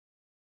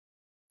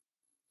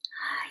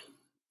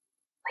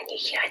you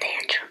hear the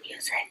intro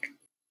music,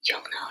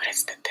 you'll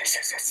notice that this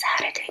is a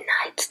Saturday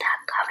Night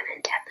Stack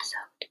Covenant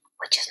episode,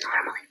 which is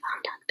normally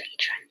found on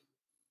Patreon.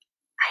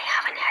 I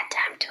haven't had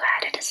time to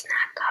edit a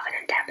Snack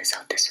Covenant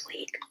episode this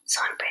week,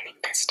 so I'm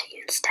bringing this to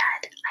you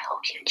instead. I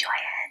hope you enjoy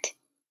it.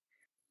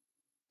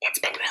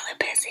 It's been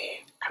really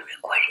busy. I'm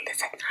recording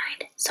this at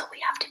night, so we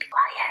have to be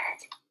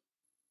quiet.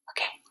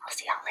 Okay, I'll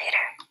see y'all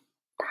later.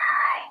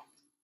 Bye.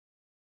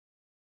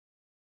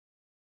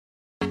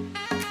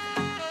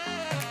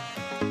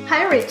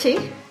 Hi,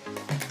 Richie.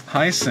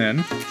 Hi,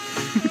 Sin.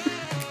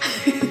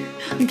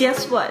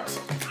 Guess what?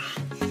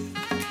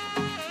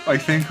 I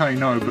think I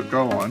know, but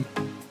go on.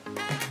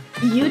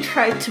 You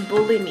tried to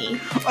bully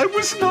me. I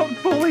was not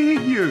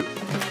bullying you.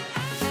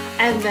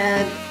 And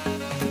then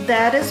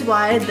that is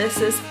why this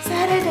is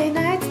Saturday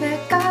Night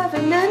Snack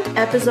Covenant,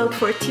 episode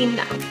 14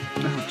 now.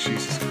 Oh,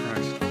 Jesus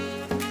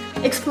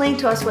Christ. Explain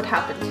to us what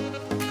happened.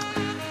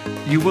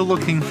 You were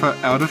looking for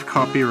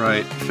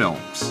out-of-copyright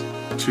films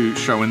to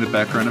show in the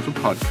background of a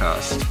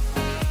podcast.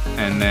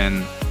 And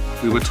then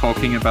we were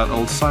talking about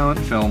old silent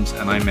films,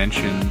 and I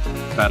mentioned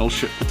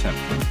Battleship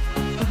Potemkin.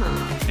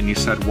 Uh-huh. And you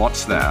said,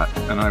 what's that?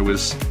 And I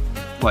was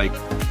like,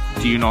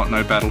 do you not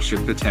know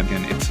Battleship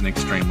Potemkin? It's an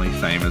extremely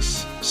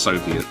famous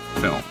Soviet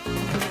film.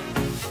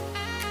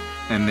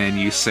 And then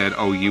you said,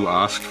 oh, you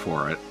asked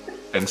for it,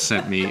 and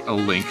sent me a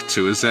link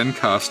to a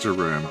Zencastr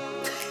room.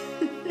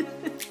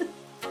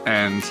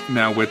 And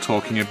now we're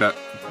talking about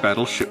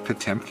Battleship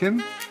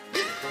Potemkin,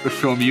 the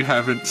film you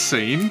haven't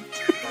seen.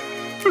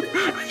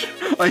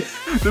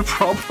 The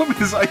problem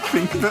is, I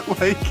think that,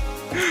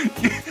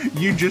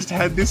 you just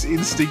had this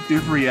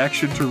instinctive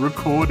reaction to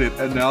record it,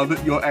 and now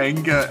that your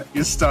anger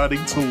is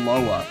starting to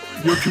lower,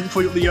 your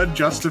completely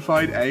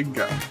unjustified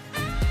anger,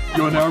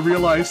 you're now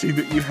realizing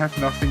that you have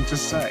nothing to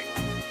say.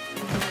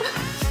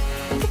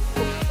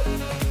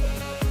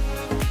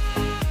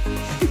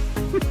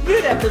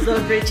 Good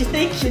episode, Richie.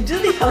 Thank you. Do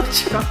the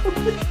outro.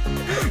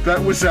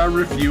 That was our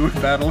review of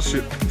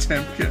Battleship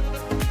Potemkin.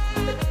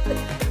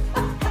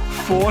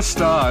 4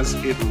 stars,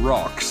 it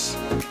rocks.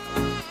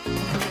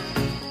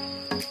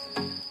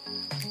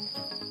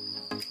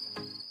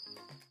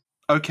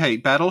 Okay,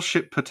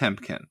 Battleship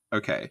Potemkin.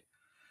 Okay.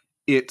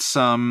 It's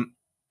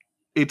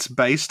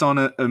based on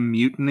a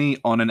mutiny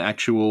on an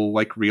actual,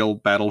 real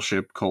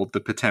battleship called the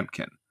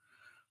Potemkin.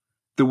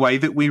 The way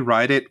that we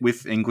write it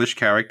with English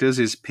characters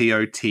is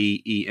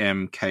Potemkin.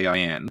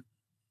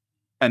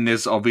 And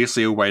there's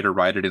obviously a way to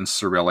write it in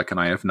Cyrillic, and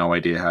I have no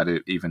idea how to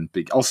even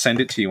begin. I'll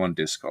send it to you on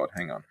Discord.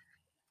 Hang on.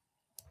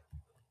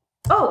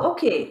 Oh,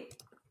 okay.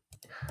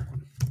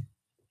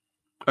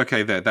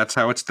 Okay, there. That's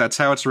how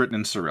it's written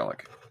in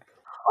Cyrillic.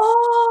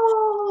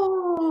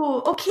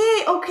 Oh,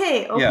 okay.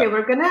 Yeah.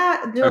 We're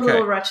gonna do a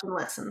little Russian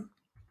lesson.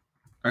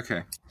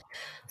 Okay.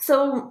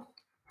 So,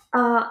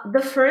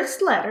 the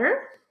first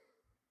letter,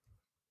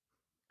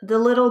 the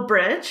little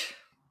bridge.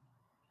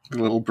 The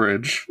little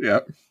bridge,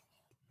 yep.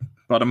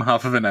 Bottom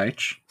half of an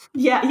H.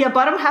 Yeah,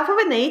 bottom half of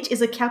an H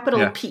is a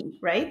capital P,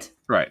 right?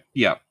 Right,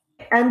 yeah.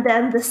 And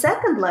then the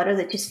second letter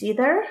that you see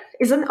there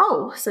is an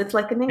O, so it's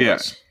like an English.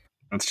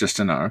 Yeah, it's just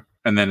an O.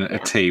 And then a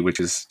T, which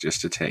is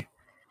just a T.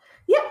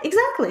 Yeah,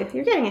 exactly.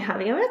 You're getting a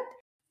hang of it.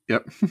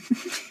 Yep.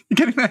 You're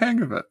getting the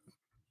hang of it.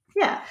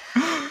 Yeah.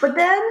 But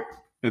then...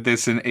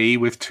 There's an E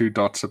with 2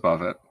 dots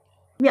above it.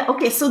 Yeah,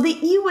 okay, so the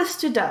E with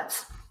 2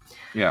 dots.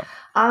 Yeah.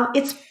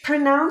 It's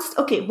pronounced...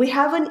 Okay, we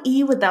have an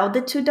E without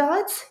the 2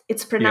 dots.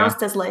 It's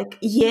pronounced as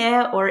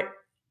yeah or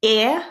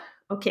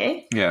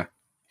okay? Yeah.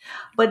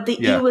 But the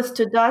E with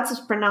 2 dots is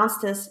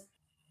pronounced as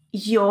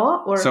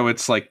yo or... So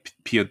it's like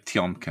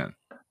Potemkin.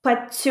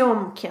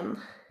 Potemkin.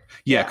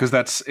 Yeah,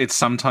 because it's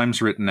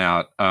sometimes written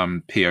out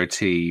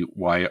Potyomkin.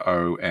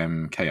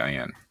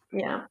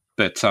 Yeah.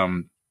 But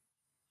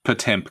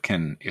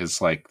Potemkin is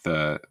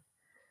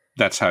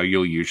that's how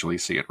you'll usually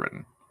see it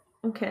written.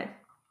 Okay.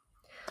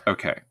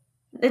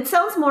 It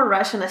sounds more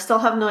Russian. I still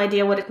have no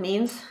idea what it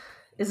means.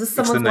 Is this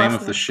someone's It's the name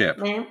last of the ship.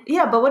 Name?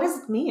 Yeah, but what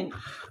does it mean?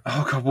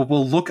 Oh god, well,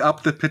 we'll look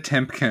up the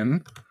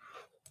Potemkin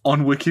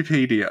on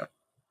Wikipedia.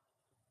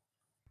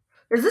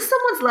 Is this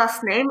someone's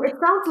last name? It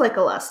sounds like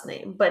a last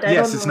name, but I don't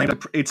know.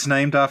 Yes, it's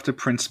named after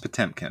Prince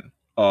Potemkin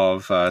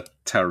of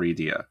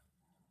Tauridia,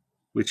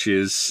 which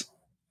is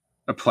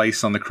a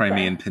place on the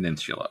Crimean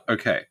Peninsula.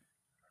 Okay.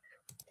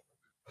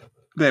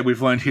 There,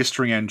 we've learned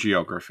history and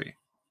geography.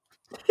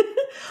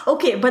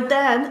 Okay, but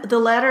then the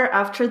letter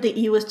after the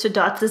E with 2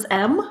 dots is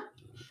M.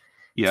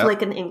 Yeah. It's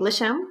like an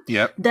English M.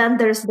 Yep. Then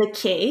there's the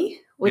K,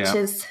 which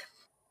is...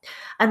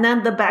 And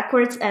then the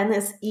backwards N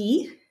is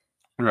E.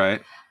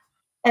 Right.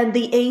 And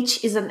the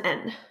H is an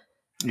N.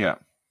 Yeah.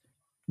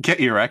 Get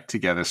your act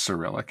together,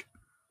 Cyrillic.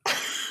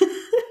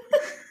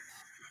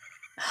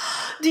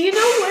 Do you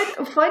know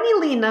what?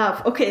 Funnily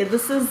enough, okay,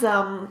 this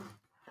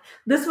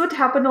would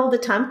happen all the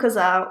time because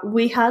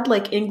we had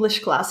English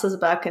classes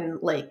back in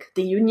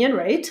the Union,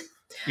 right?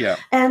 Yeah.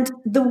 And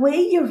the way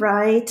you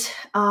write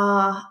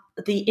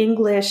the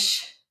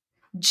English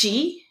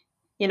G,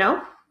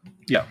 Yeah.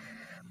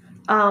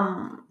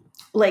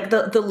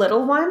 The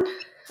little one,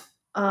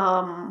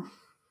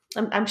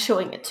 I'm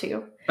showing it to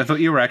you. I thought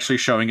you were actually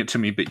showing it to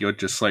me, but you're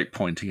just like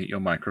pointing at your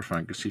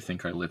microphone because you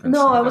think I live inside.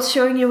 No, I was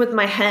showing you with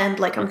my hand,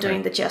 like I'm Okay.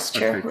 doing the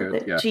gesture Okay, with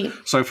good. the Yeah. G.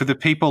 So for the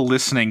people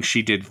listening,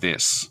 she did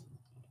this.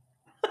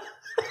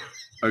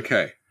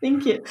 Okay.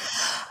 Thank you.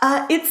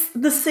 It's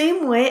the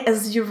same way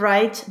as you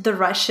write the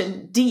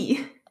Russian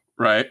D,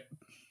 Right.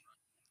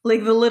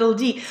 like the little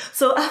D.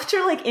 So after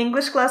like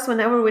English class,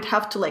 whenever we'd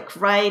have to like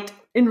write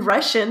in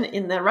Russian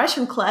in the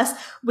Russian class,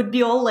 would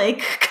be all like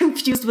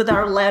confused with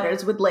our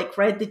letters, would like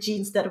write the G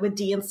instead with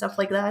D and stuff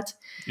like that.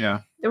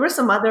 Yeah. There were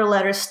some other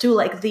letters too,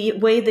 like the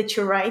way that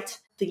you write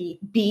the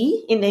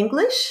B in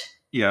English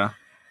Yeah.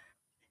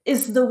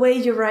 is the way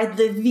you write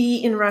the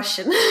V in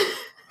Russian.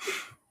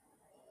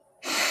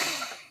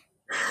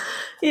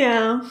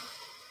 Yeah.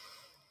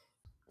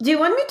 Do you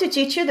want me to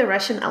teach you the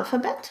Russian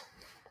alphabet?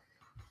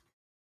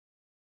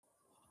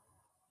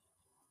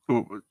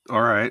 Ooh,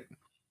 all right.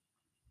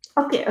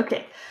 Okay.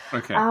 Okay.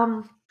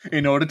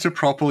 In order to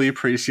properly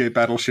appreciate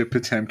Battleship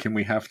Potemkin,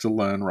 we have to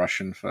learn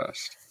Russian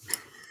first.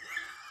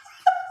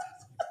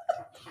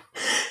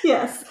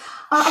 Yes.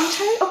 I'm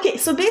trying. Okay,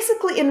 so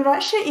basically in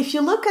Russia, if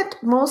you look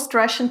at most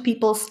Russian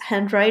people's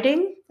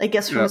handwriting, I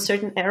guess from a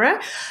certain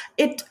era,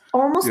 it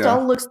almost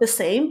all looks the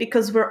same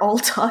because we're all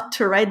taught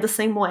to write the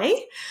same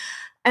way.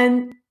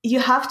 And you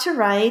have to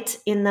write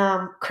in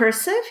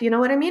cursive, you know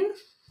what I mean?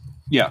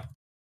 Yeah.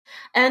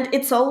 And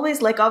it's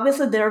always like,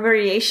 obviously there are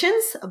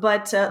variations,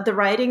 but the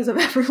writings of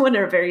everyone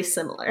are very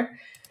similar.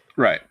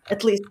 Right.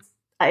 At least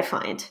I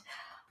find.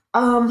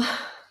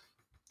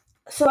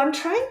 So I'm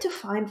trying to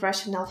find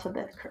Russian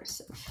alphabet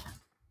cursive.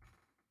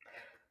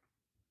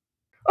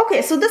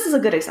 Okay, so this is a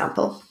good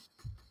example.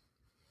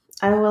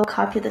 I will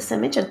copy this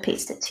image and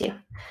paste it to you.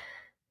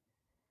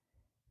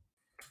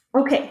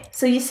 Okay,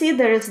 so you see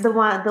there's the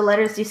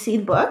letters you see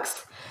in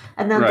books,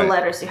 and then the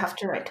letters you have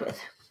to write with.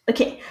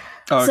 Okay.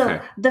 Oh, so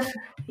okay.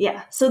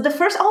 So the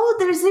first,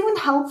 there's even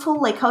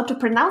helpful like how to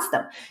pronounce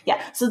them.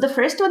 Yeah. So the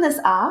first one is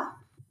A.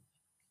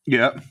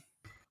 Yeah.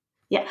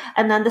 Yeah,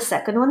 and then the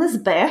second one is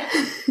B.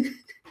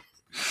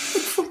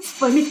 It's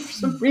funny for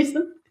some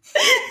reason.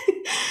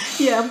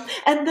 Yeah,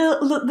 and the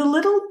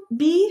little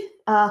B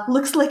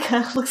looks like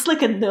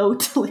a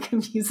note, like a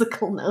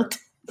musical note.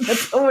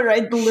 That's how I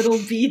write the little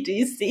B. Do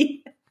you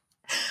see?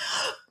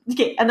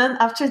 Okay, and then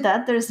after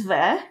that there's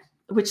V,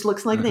 which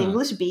looks like the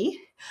English B,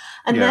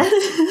 and then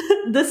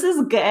this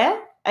is G.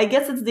 I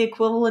guess it's the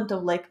equivalent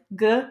of like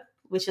G,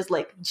 which is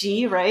like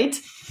G, right?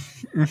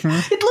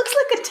 Mm-hmm. It looks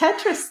like a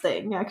Tetris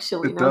thing,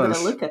 actually. Now that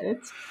I look at it,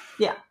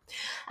 yeah.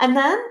 And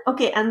then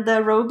and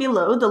the row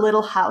below, the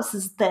little house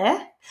is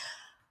there.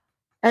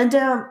 And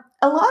a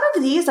lot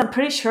of these, I'm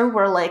pretty sure,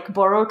 were like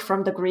borrowed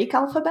from the Greek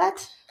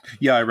alphabet.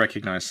 Yeah, I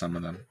recognize some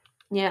of them.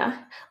 Yeah.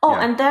 Oh,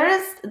 and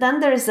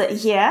there's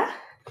a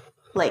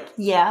like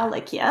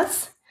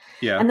yes.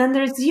 Yeah. And then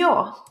there's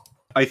yo.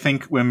 I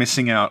think we're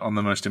missing out on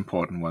the most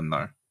important one,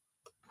 though.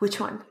 Which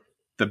one?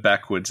 The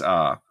backwards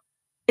R.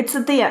 It's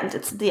at the end.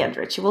 It's at the end,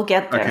 Richie. We'll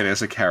get there. Okay,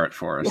 there's a carrot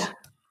for us. Yeah.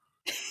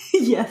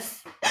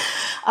 Yes.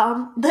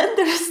 Then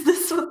there's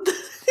this one.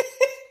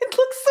 It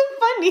looks so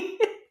funny.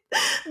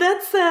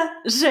 That's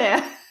G.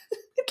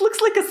 It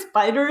looks like a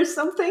spider or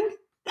something.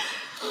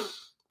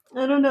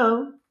 I don't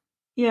know.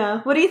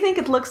 Yeah. What do you think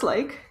it looks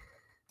like?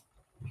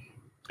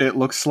 It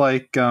looks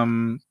like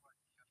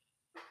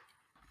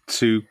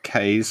two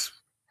K's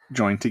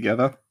joined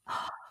together.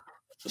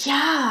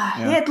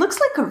 Yeah, it looks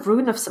like a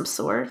rune of some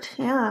sort.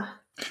 Yeah.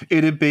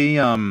 It'd be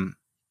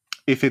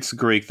if it's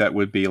Greek, that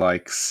would be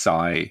like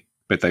psi,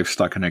 but they've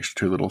stuck an extra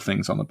two little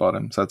things on the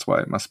bottom, so that's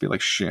why it must be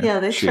like sh. Yeah,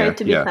 they tried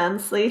to be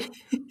fancy.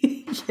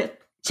 Yeah.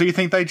 So you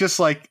think they just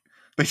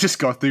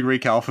got the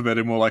Greek alphabet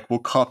and were like, we'll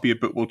copy it,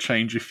 but we'll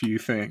change a few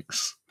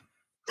things,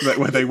 that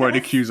way they won't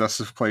accuse us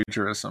of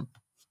plagiarism.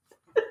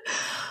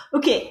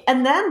 Okay,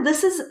 and then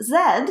this is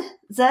Z.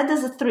 Z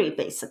is a 3,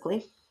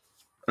 basically.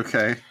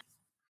 Okay.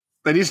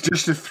 That is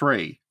just a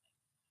 3.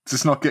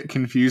 Does not get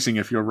confusing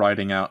if you're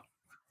writing out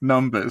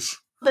numbers.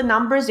 The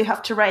numbers, you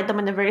have to write them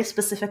in a very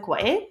specific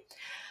way.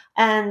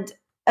 And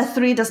a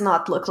 3 does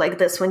not look like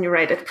this when you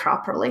write it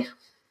properly.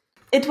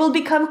 It will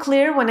become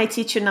clear when I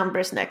teach you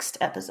numbers next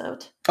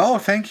episode. Oh,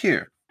 thank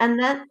you. And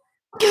then,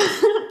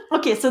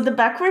 okay, so the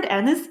backward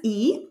N is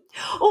E.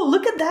 Oh,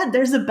 look at that.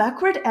 There's a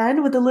backward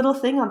N with a little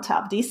thing on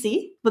top. Do you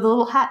see? With a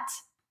little hat.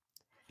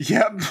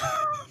 Yep.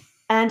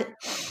 And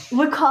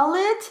we call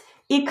it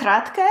I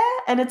kratke,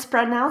 and it's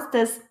pronounced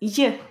as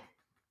Y.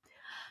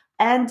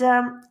 And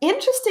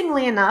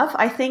interestingly enough,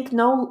 I think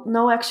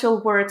no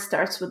actual word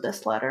starts with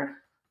this letter.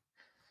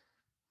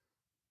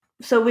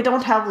 So we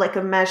don't have like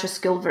a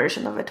majuscule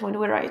version of it when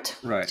we write.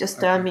 Right. Just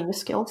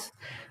minuscules.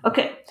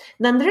 Okay.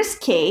 Then there's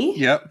K.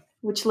 Yep.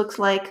 Which looks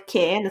like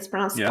K, and it's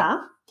pronounced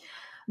Ka.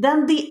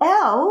 Then the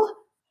L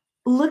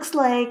looks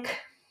like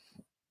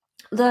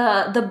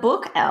the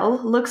book L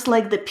looks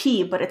like the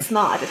P, but it's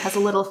not. It has a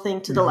little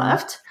thing to the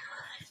left.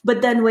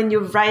 But then when you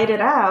write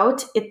it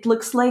out, it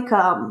looks like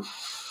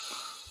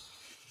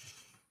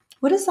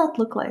what does that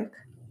look like?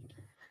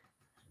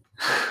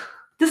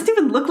 Doesn't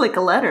even look like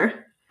a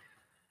letter.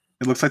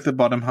 It looks like the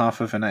bottom half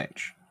of an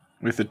H.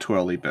 with the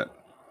twirly bit.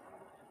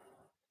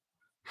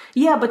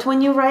 Yeah, but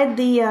when you write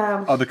the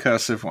Oh, the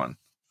cursive one.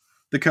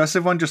 The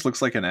cursive one just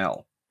looks like an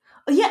L.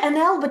 yeah, an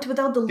L, but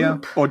without the Yeah,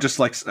 loop. or just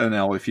like an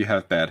L if you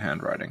have bad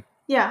handwriting.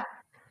 Yeah.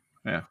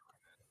 Yeah.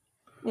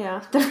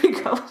 Yeah, there we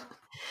go.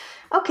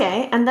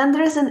 Okay, and then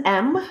there's an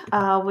M,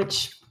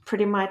 which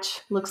pretty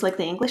much looks like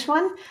the English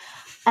one.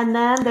 And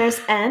then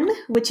there's N,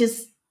 which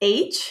is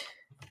H.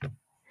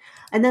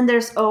 And then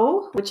there's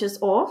O, which is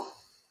O.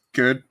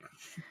 Good.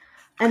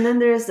 And then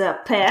there's a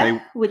P,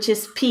 Okay. which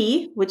is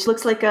P, which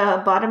looks like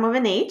a bottom of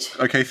an H.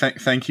 Okay,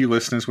 thank you,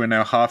 listeners. We're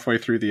now halfway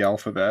through the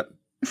alphabet.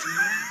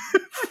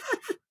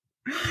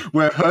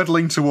 We're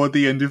hurtling toward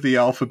the end of the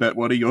alphabet.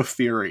 What are your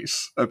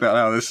theories about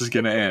how this is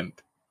going to end?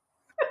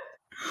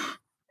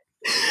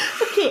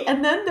 Okay,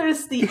 and then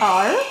there's the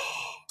R,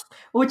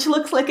 which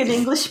looks like an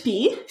English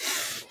P.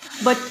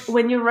 But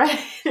when you write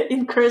it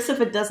in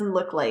cursive, it doesn't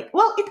look like...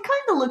 Well, it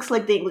kind of looks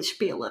like the English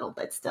P a little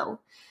bit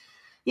still.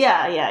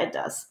 Yeah, it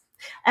does.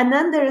 And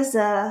then there's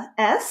a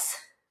S,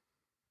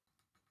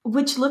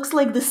 which looks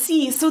like the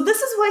C. So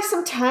this is why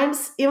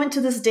sometimes, even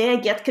to this day, I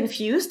get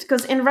confused.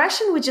 Because in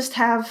Russian, we just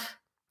have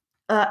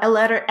a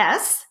letter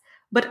S,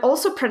 but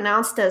also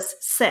pronounced as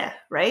se,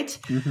 right?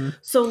 Mm-hmm.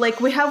 So like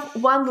we have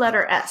one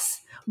letter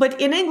S. But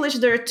in English,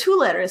 there are two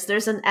letters.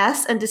 There's an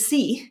S and a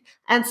C.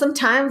 And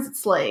sometimes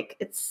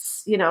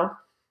it's,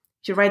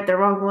 you write the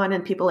wrong one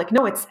and people are like,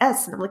 no, it's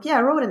S. And I'm like, yeah,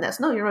 I wrote an S.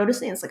 No, you wrote a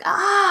C. And it's like,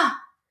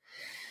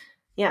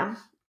 Yeah.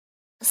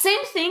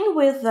 Same thing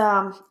with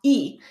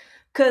E.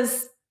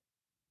 Because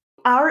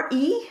our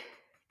E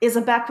is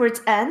a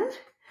backwards N.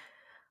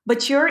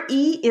 But your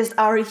E is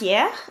our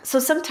yeah. So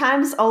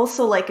sometimes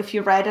also, like, if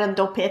you write it and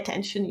don't pay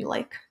attention, you,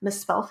 like,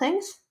 misspell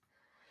things.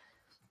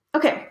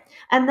 Okay.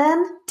 And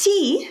then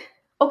T.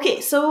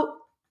 Okay, so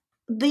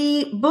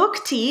the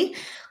book T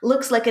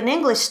looks like an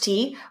English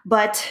T,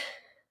 but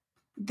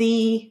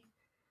the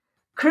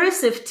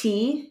cursive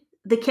T,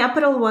 the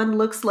capital one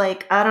looks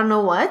like I don't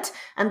know what,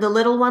 and the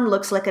little one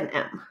looks like an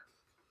M.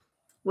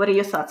 What are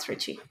your thoughts,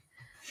 Richie?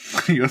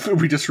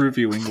 We're just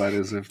reviewing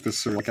letters of the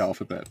Cyrillic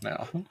alphabet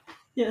now.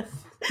 Yes.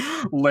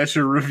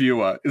 Letter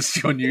Reviewer is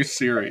your new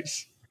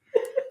series.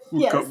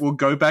 We'll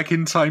go back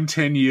in time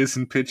 10 years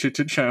and pitch it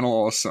to Channel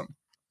Awesome.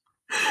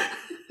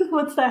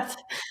 What's that?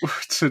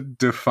 It's a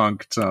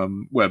defunct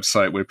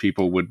website where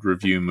people would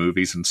review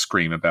movies and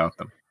scream about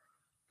them.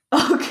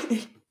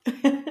 Okay.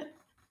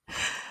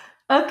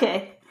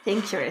 Okay.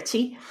 Thank you,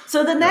 Richie.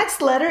 So the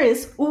next letter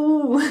is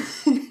ooh.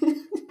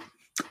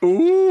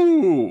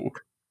 Ooh.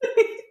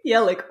 Yeah,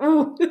 like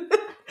ooh.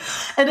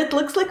 And it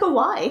looks like a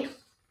Y.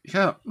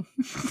 Yeah.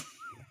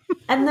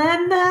 And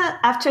then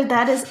after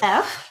that is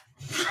F.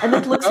 And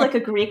it looks like a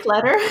Greek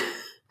letter.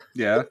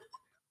 Yeah.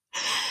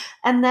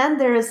 And then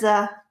there is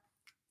a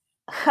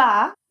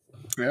Ha,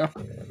 Yeah.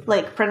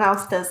 like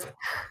pronounced as,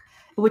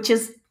 which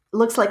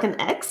looks like an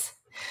X.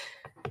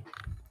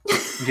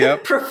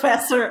 Yep.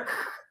 Professor.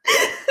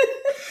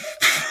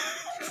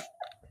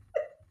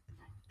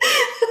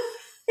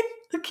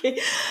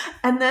 Okay.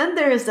 And then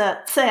there is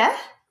a Tse,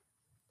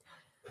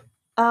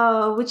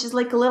 which is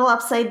like a little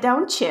upside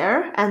down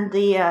chair, and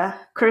the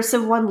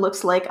cursive one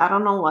looks like I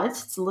don't know what.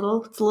 It's a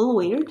little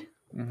weird.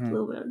 Mm-hmm. A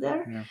little weird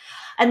there. Yeah.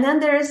 And then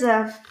there's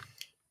a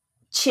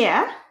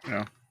chair.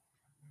 Yeah.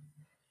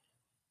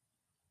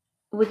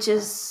 Which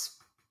is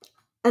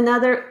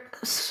another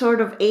sort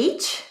of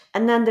H.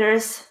 And then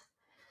there's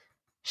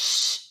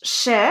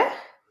she,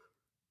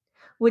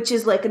 which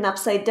is like an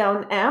upside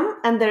down M.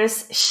 And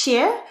there's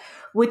she,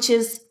 which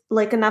is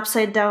like an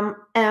upside down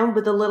M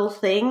with a little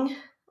thing,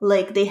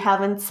 like they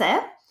haven't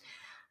said.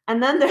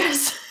 And then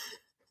there's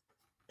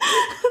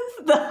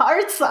the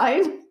heart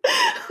sign,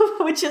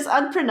 which is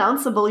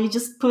unpronounceable. You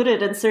just put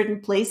it in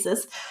certain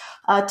places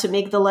to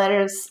make the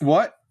letters.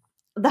 What?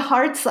 The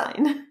heart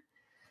sign.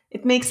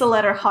 It makes a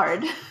letter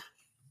hard.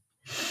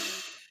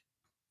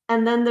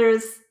 And then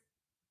there's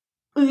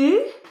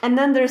U, and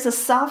then there's a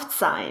soft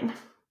sign.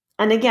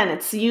 And again,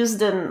 it's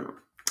used in...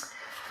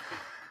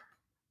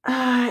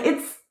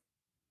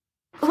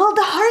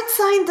 the heart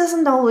sign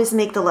doesn't always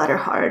make the letter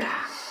hard.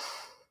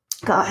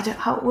 God,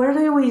 where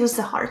do we use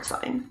the heart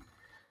sign?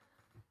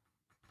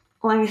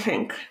 Let me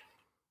think.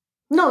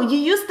 No, you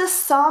use the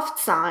soft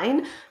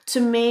sign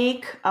to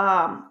make...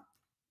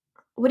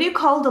 what do you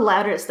call the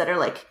letters that are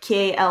like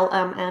K, L,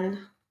 M,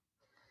 N?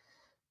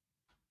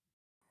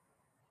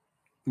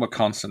 What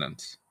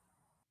consonants?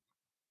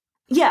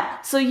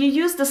 Yeah, so you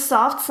use the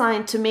soft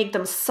sign to make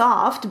them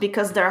soft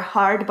because they're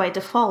hard by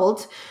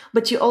default,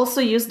 but you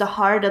also use the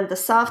hard and the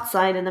soft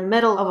sign in the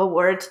middle of a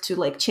word to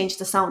like change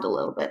the sound a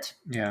little bit.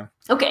 Yeah.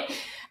 Okay,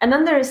 and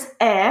then there's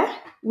E,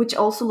 which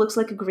also looks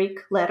like a Greek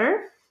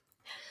letter.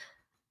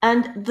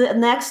 And the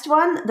next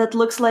one that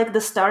looks like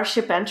the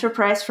Starship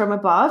Enterprise from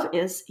above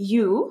is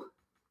U.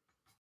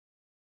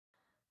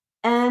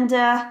 And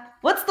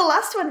what's the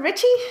last one,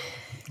 Richie?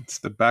 It's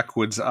the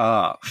backwards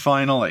R.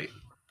 Finally.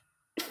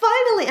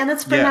 Finally, and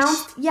it's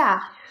pronounced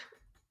yeah.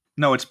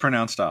 No, it's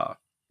pronounced R.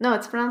 No,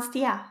 it's pronounced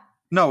yeah.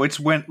 No, it's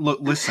when... Look,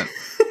 listen.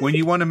 When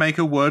you want to make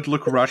a word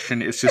look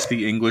Russian, it's just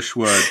the English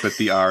word, but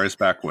the R is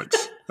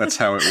backwards. That's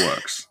how it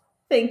works.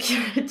 Thank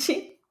you,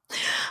 Richie.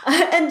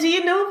 And do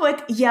you know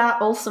what "ya"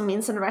 also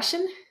means in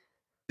Russian? Does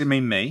it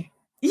mean me?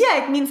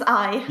 Yeah, it means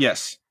I.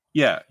 Yes.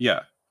 Yeah.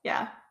 Yeah.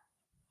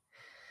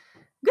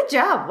 Good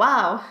job.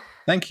 Wow.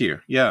 Thank you.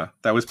 Yeah,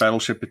 that was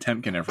Battleship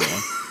Potemkin,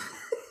 everyone.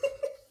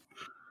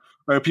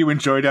 I hope you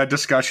enjoyed our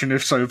discussion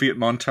of Soviet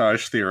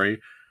montage theory.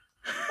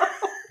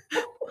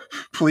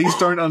 Please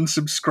don't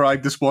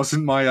unsubscribe. This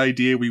wasn't my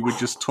idea. We were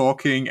just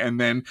talking, and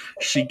then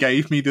she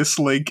gave me this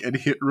link and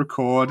hit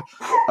record.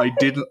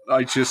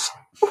 I just...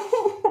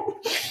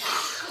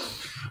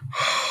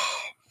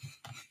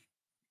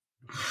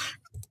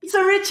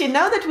 So, Richie,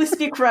 now that we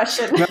speak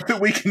Russian... Now that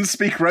we can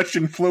speak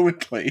Russian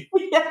fluently.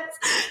 Yes.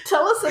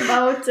 Tell us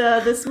about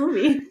this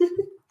movie.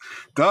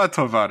 Da,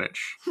 tovarich.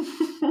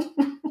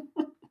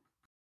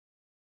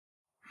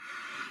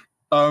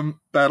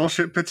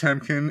 Battleship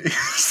Potemkin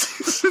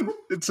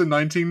it's a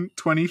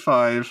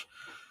 1925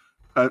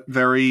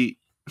 very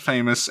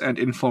famous and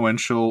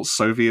influential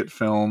Soviet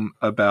film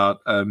about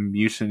a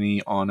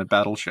mutiny on a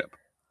battleship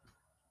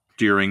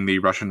during the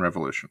Russian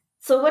Revolution.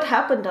 So what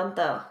happened on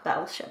the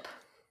battleship?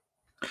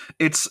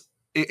 It's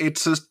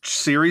a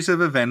series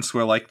of events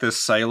where, like, the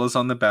sailors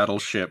on the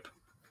battleship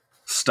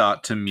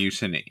start to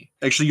mutiny.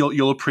 Actually,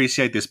 you'll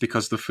appreciate this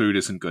because the food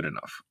isn't good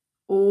enough.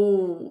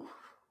 Oh.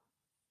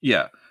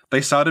 Yeah.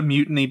 They start a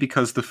mutiny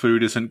because the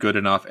food isn't good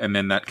enough, and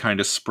then that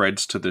kind of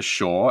spreads to the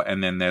shore,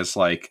 and then there's,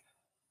 like,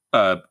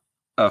 a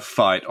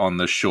fight on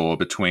the shore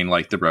between,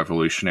 like, the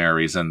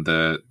revolutionaries and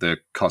the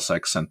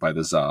Cossacks sent by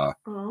the Tsar.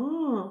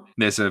 Oh.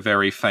 There's a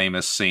very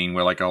famous scene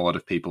where, like, a lot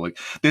of people... Like,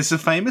 there's a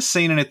famous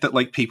scene in it that,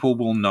 like, people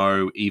will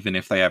know even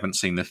if they haven't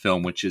seen the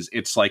film, which is,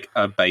 it's like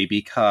a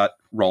baby cart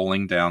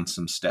rolling down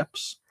some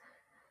steps.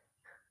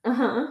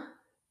 Uh-huh.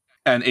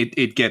 And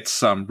it gets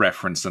some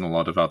reference in a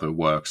lot of other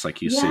works,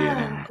 like you see it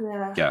in...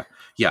 Yeah.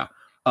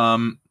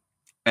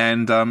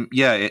 And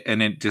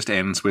it just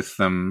ends with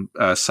them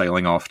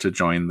sailing off to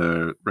join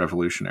the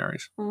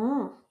revolutionaries.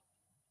 Mm.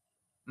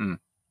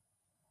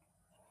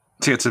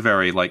 See, it's a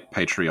very, like,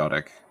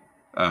 patriotic,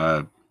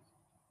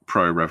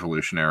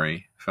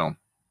 pro-revolutionary film.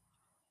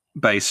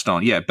 Based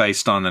on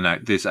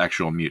this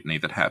actual mutiny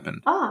that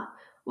happened. Ah.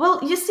 Well,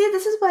 you see,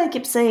 this is why I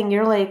keep saying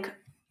you're, like,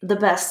 the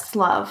best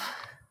Slav.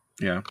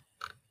 Yeah.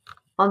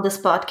 On this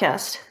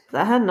podcast.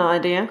 I had no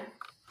idea.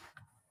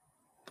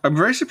 I'm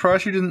very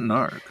surprised you didn't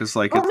know, because,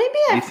 like, well, maybe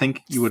you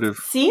think you would have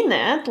seen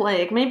it.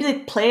 Like, maybe they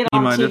played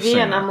on TV,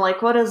 and I'm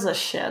like, "What is this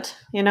shit?"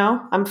 You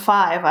know, I'm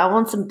 5. I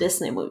want some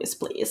Disney movies,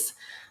 please.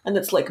 And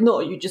it's like, no,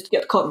 you just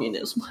get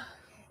communism.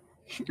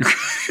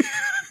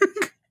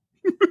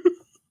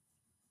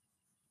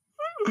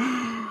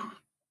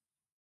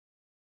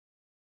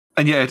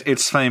 And yeah,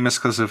 it's famous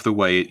because of the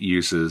way it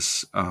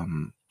uses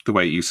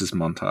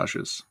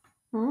montages.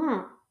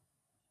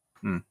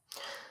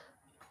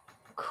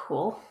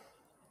 Cool.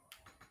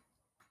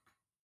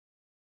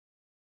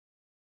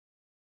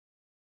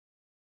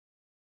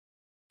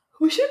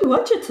 We should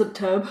watch it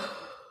sometime.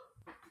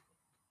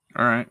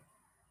 All right.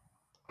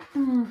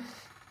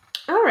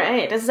 All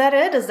right. Is that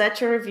it? Is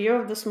that your review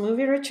of this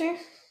movie, Richie?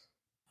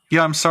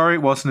 Yeah, I'm sorry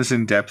it wasn't as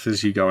in-depth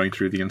as you going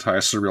through the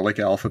entire Cyrillic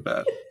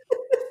alphabet.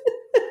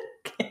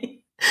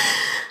 Okay.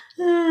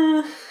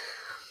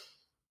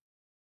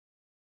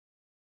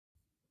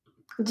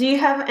 Do you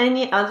have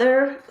any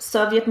other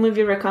Soviet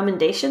movie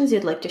recommendations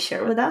you'd like to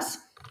share with us?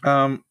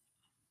 Hang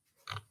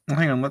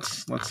on,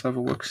 let's have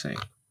a look-see.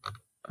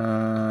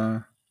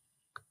 I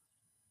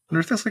wonder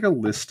if there's, like, a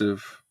list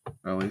of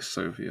early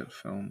Soviet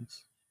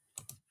films.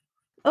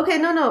 Okay,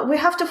 no. We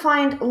have to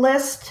find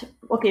list.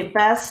 Okay,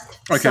 best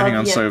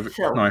Soviet films.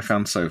 No, I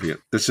found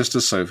Soviet. There's just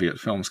a Soviet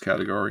films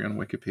category on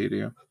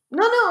Wikipedia.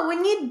 No, we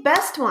need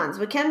best ones.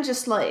 We can't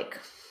just, like...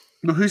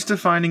 But who's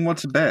defining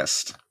what's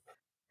best?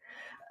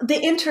 The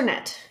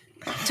internet.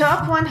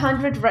 Top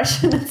 100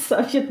 Russian and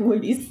Soviet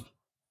movies.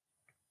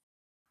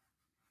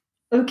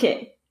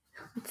 Okay,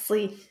 let's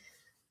see.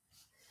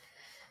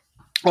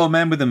 Oh,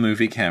 Man with a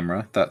Movie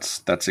Camera.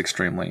 That's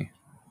extremely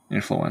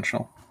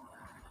influential.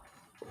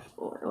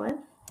 What?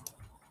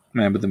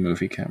 Man with a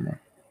Movie Camera.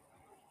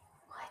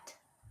 What?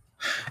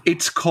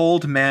 It's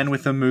called Man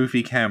with a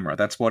Movie Camera.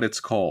 That's what it's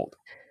called.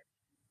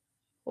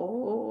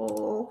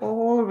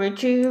 Oh,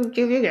 Richie,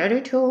 giving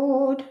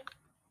attitude.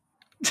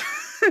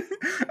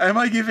 Am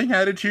I giving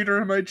attitude, or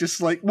am I just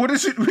like, what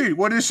is it? Wait,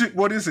 what is it?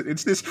 What is it?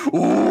 It's this,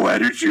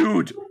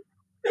 attitude.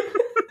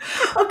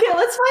 Okay,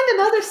 let's find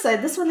another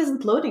site. This one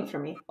isn't loading for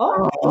me.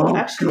 Oh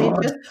actually,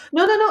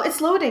 no,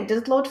 it's loading. Did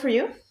it load for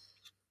you?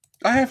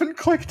 I haven't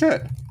clicked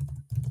it.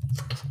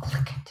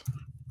 Click it.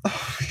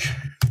 Oh,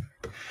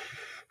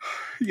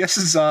 yes,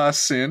 Tsar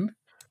Sin.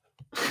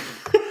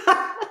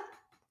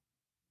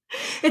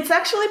 It's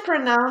actually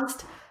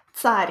pronounced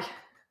Tsar.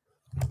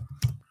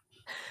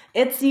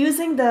 It's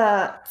using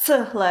the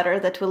 "ts" letter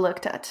that we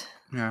looked at.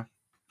 Yeah.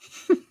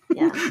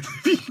 Yeah.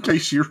 In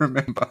case you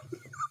remember.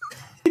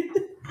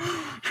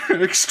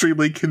 An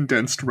extremely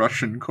condensed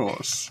Russian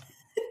course.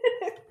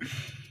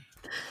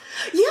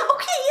 Yeah,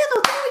 okay, yeah,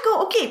 no, there we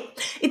go. Okay.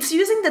 It's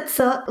using the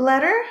ts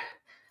letter,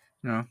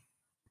 Yeah.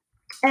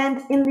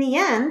 and in the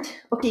end,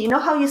 okay, you know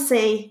how you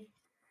say,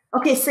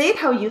 okay, say it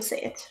how you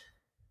say it.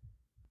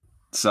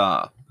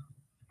 Tsar.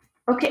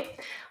 Okay,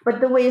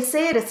 but the way you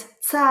say it is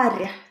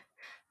tsar.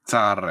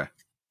 Tsar.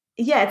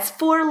 Yeah, it's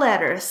 4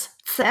 letters.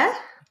 Tse,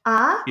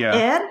 a, Yeah.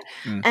 er,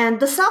 and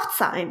the soft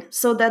sign,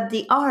 so that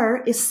the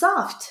R is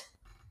soft.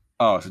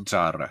 Oh,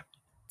 tsar.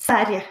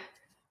 Tsar.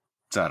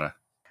 Tsar. R.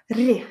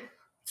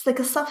 It's like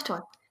a soft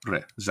one.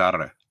 Re.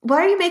 Zar.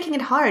 Why are you making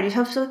it hard? You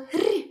have to r.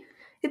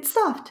 It's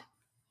soft.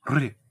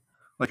 Re.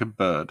 Like a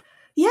bird.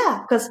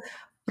 Yeah, because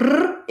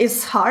r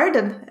is hard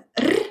and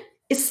r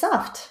is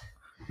soft.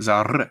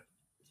 Zar.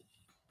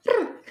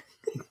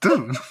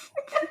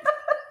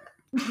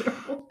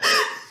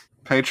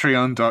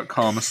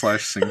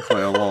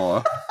 Patreon.com/Sinclair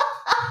Law.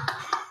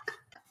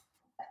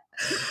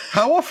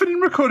 How often in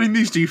recording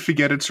these do you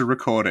forget it's a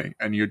recording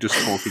and you're just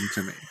talking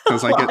to me?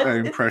 Because I get that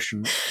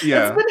impression.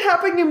 Yeah. It's been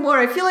happening more.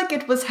 I feel like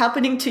it was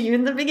happening to you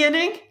in the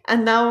beginning,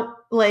 and now,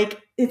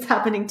 like, it's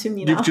happening to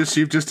me now.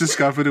 You've just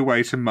discovered a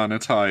way to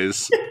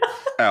monetize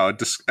our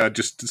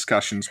just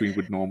discussions we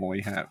would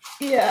normally have.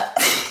 Yeah.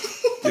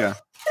 Yeah.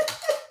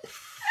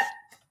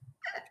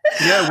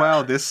 Yeah,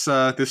 wow, this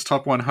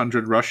top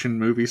 100 Russian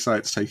movie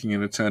site's taking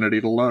an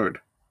eternity to load.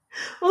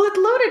 Well, it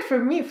loaded for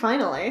me,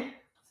 finally.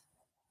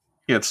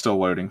 Yeah, it's still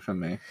loading for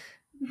me.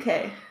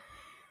 Okay.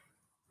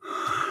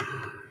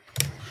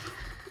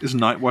 Is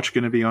Nightwatch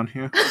going to be on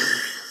here?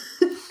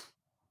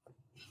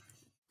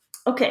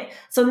 Okay,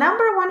 so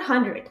number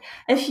 100.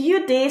 A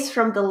few days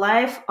from the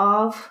life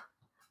of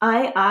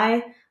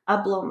I.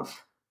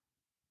 Oblomov.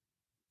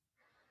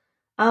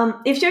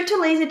 If you're too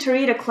lazy to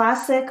read a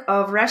classic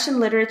of Russian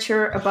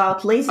literature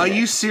about laziness... Are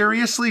you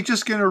seriously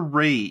just going to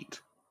read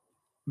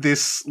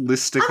this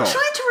listicle? I'm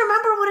trying to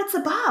remember what it's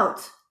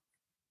about.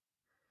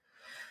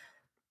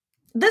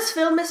 This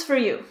film is for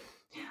you.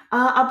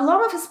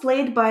 Oblomov is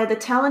played by the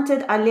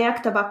talented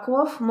Oleg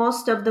Tabakov.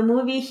 Most of the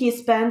movie he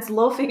spends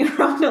loafing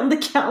around on the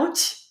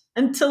couch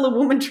until a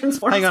woman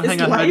transforms his life.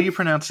 Hang on. How do you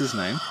pronounce his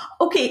name?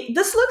 Okay,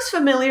 this looks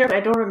familiar, but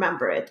I don't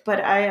remember it.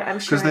 But I'm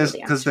sure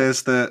because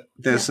there's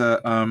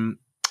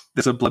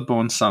a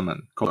bloodborne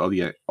summon called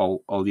Oleg.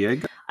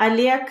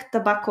 Oleg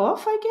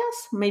Tabakov, I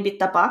guess. Maybe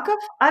Tabakov.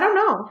 I don't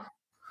know.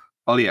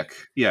 Oleg,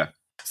 yeah.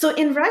 So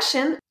in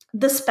Russian,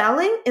 the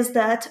spelling is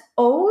that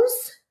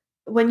O's.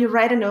 When you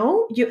write an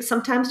O,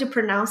 sometimes you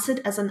pronounce it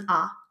as an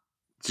A.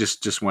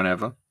 Just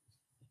whenever?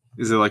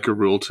 Is there like a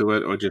rule to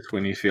it, or just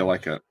when you feel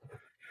like it?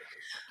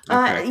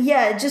 Okay.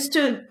 Yeah, just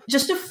to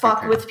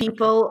fuck with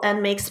people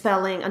and make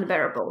spelling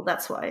unbearable.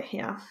 That's why,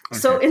 yeah. Okay.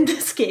 So in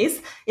this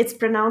case, it's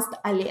pronounced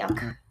Oleg.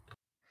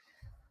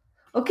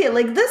 Okay,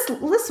 like this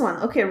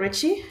one. Okay,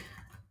 Richie.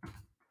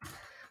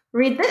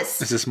 Read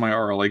this. Is this my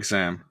oral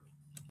exam?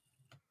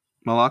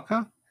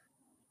 Malaka?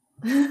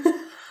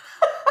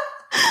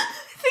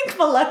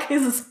 Malaka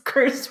is a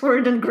curse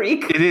word in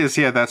Greek. It is,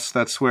 yeah.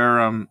 That's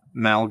where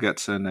Mal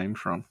gets her name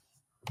from.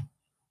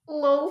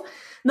 Lol.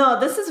 No,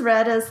 this is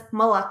read as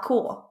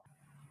Malako.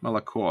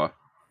 Malakor.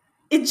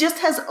 It just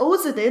has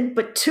O's in it,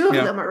 but 2 of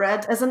them are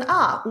read as an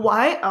A.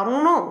 Why? I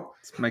don't know.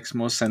 It makes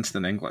more sense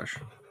than English.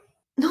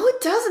 No,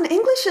 it doesn't.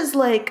 English is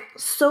like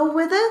so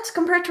with it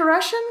compared to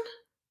Russian.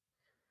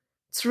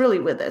 It's really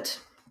with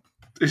it.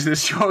 Is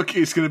this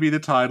it's going to be the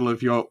title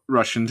of your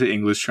Russian to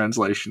English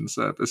translation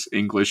service?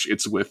 English,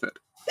 it's with it.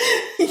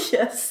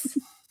 Yes.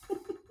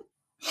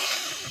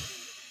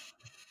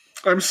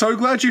 I'm so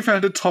glad you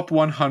found a top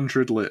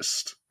 100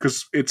 list,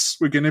 because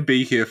we're going to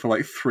be here for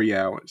like 3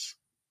 hours.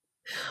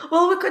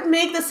 Well, we could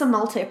make this a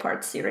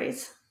multi-part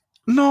series.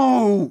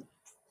 No!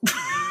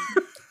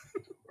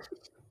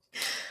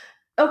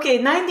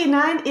 Okay,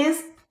 99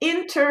 is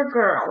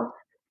Intergirl.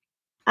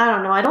 I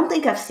don't know. I don't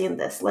think I've seen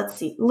this. Let's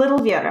see. Little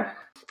Vera.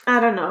 I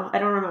don't know. I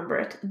don't remember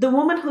it. The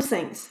Woman Who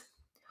Sings.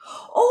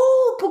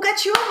 Oh,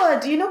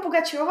 Pugacheva. Do you know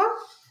Pugacheva?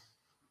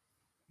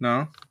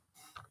 No.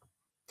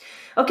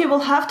 Okay,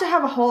 we'll have to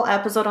have a whole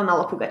episode on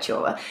Alla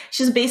Pugacheva.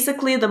 She's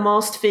basically the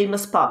most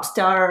famous pop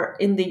star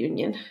in the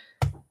Union.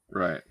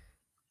 Right.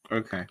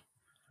 Okay.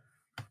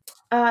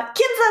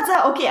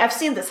 Kinzadza. Okay, I've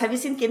seen this. Have you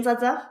seen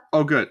Kinzadza?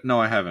 Oh, good.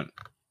 No, I haven't.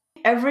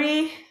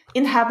 Every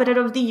inhabitant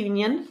of the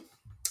Union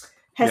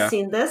has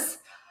seen this.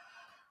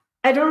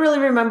 I don't really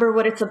remember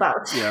what it's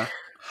about. Yeah.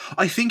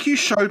 I think you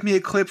showed me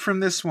a clip from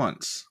this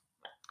once.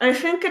 I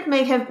think it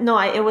may have... No,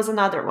 it was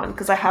another one,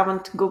 because I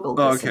haven't Googled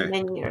this in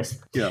many years.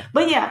 Yeah.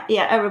 But yeah,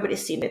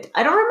 everybody's seen it.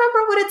 I don't remember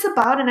what it's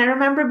about, and I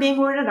remember being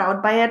weirded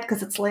out by it,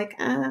 because it's like,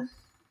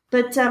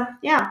 But,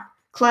 yeah,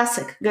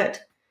 classic, good.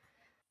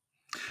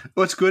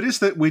 What's good is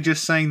that we're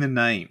just saying the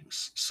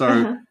names.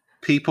 So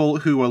people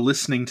who are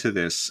listening to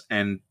this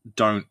and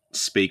don't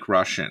speak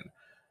Russian,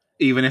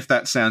 even if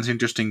that sounds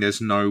interesting,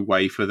 there's no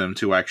way for them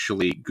to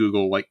actually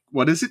Google, like,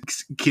 what is it?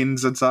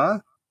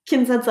 Kinzadza?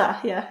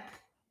 Kinzadza, yeah.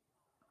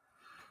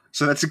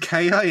 So that's a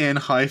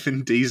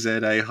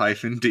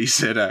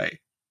KIN-DZA-DZA.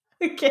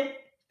 Okay.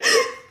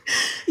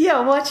 Yeah,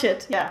 watch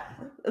it. Yeah,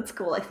 it's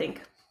cool, I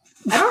think.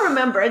 I don't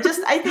remember. I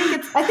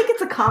think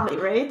it's a comedy,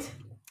 right?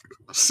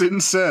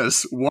 Sin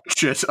says,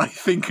 watch it. I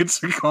think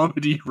it's a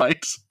comedy,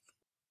 right?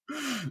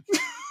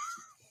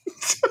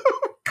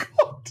 Oh,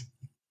 God.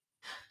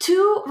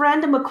 Two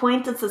random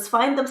acquaintances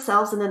find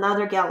themselves in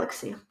another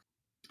galaxy.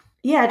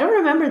 Yeah, I don't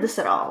remember this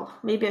at all.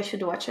 Maybe I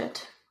should watch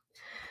it.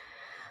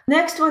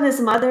 Next one is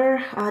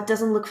Mother.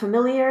 Doesn't look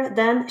familiar.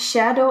 Then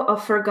Shadow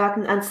of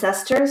Forgotten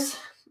Ancestors.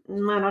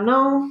 I don't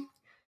know.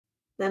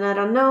 Then I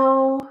don't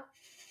know.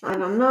 I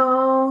don't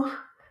know.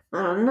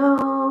 I don't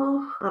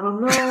know. I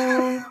don't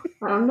know.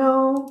 I don't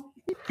know.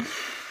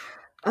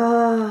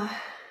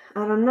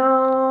 I don't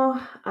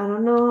know. I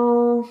don't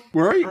know.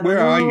 Where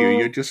are you?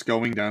 You're just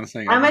going down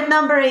saying. I'm at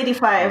number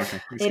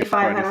 85. Okay,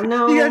 85, I don't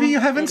know. You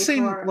haven't 84.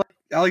 seen like,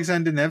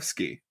 Alexander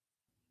Nevsky.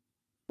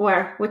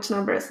 Where? Which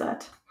number is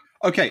that?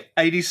 Okay,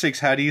 86.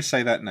 How do you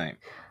say that name?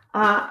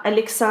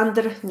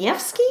 Alexander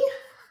Nevsky?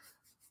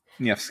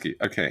 Nevsky.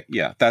 Okay,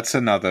 yeah, that's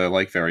another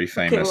like very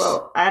famous. Okay,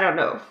 well, I don't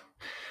know.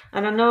 I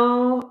don't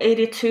know.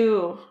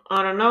 82.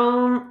 I don't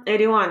know.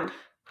 81.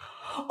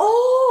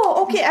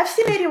 Oh, okay. I've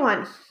seen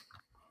 81.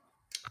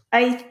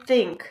 I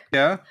think.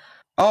 Yeah.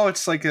 Oh,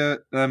 it's like a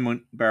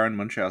Baron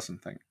Munchausen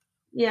thing.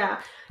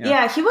 Yeah.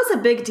 He was a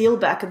big deal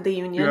back in the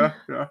Union. Yeah.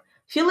 I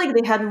feel like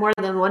they had more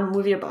than one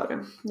movie about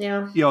him.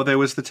 Yeah. Yeah, there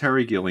was the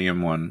Terry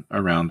Gilliam one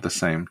around the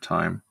same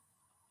time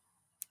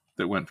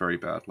that went very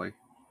badly.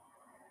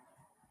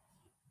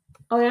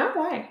 Oh, yeah?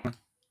 Why?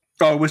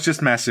 Oh, it was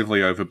just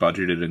massively over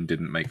budgeted and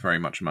didn't make very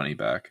much money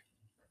back.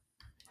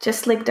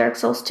 Just like Dark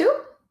Souls 2?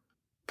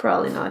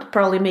 Probably not.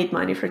 Probably made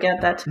money,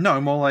 forget that. No,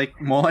 more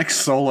like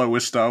Solo,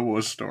 a Star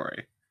Wars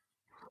story.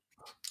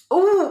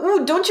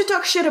 Ooh, don't you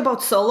talk shit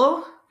about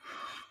Solo?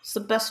 It's the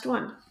best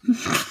one.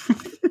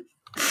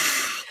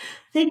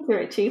 Thank you,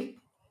 Richie.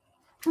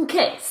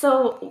 Okay,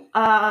 so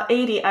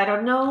 80, I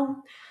don't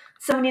know.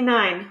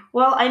 79.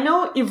 Well, I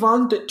know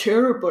Yvonne the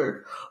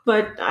Terrible,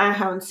 but I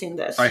haven't seen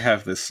this. I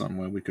have this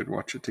somewhere. We could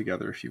watch it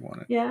together if you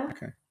want it. Yeah?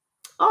 Okay.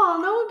 Oh,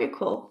 that would be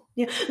cool.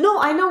 Yeah. No,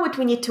 I know what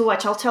we need to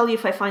watch. I'll tell you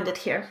if I find it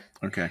here.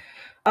 Okay.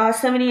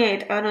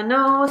 78, I don't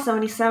know.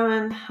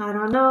 77, I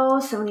don't know.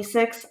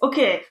 76,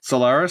 okay.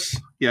 Solaris?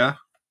 Yeah.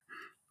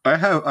 I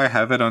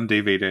have it on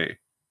DVD.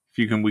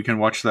 We can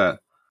watch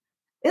that.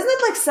 Isn't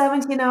it like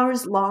 17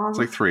 hours long? It's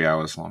like 3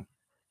 hours long.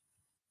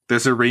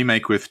 There's a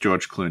remake with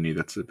George Clooney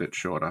that's a bit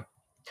shorter.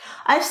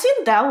 I've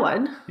seen that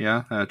one.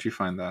 Yeah? How'd you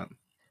find that?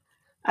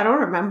 I don't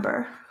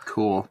remember.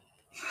 Cool.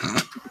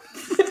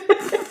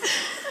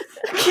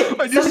 Okay,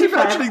 I'm just 75,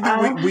 imagining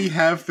that we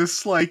have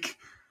this like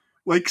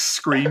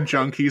Screen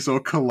Junkies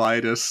or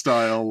Collider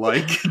style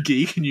like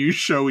geek news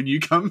show, and you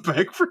come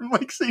back from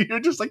like seeing you're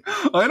just like,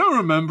 I don't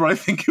remember, I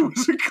think it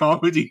was a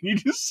comedy, and you're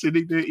just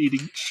sitting there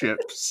eating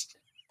chips.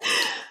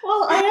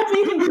 Well, I am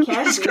eating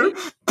Just candy.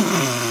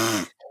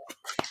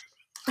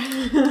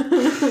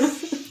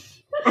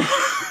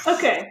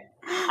 Okay.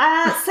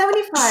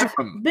 75.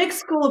 Awesome. Big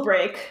school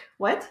break.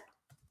 What?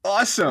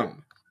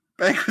 Awesome.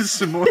 Back with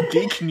some more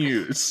geek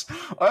news.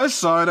 I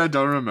saw it, I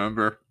don't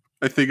remember.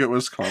 I think it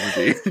was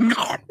comedy.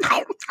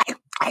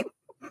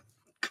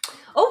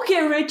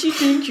 Okay, Richie,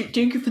 thank you.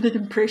 Thank you for that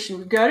impression.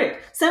 We got it.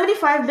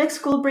 75, Big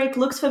School Break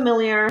looks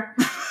familiar.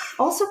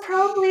 Also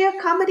probably a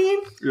comedy.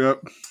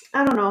 Yep.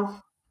 I don't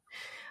know.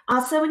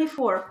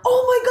 74.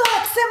 Oh my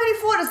god,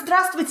 74!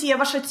 Здравствуйте, я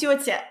ваша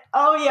тетя.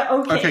 Oh yeah,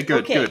 okay.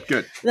 Okay,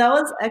 good. That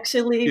was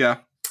actually... Yeah.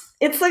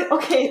 It's like,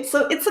 okay,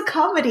 so it's a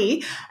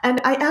comedy, and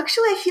I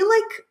feel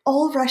like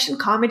all Russian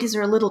comedies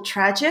are a little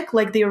tragic,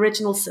 like the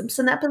original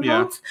Simpson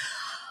episodes. Yeah.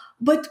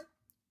 But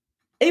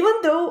even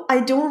though I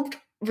don't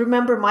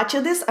remember much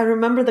of this, I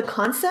remember the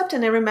concept,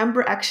 and I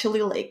remember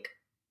actually like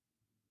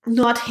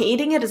not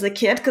hating it as a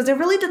kid, because I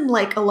really didn't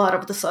like a lot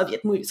of the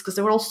Soviet movies, because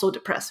they were all so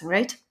depressing,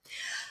 right?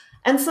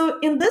 And so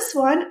in this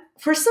one,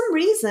 for some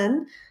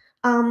reason,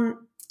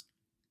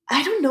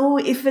 I don't know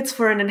if it's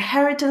for an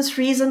inheritance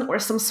reason or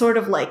some sort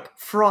of like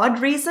fraud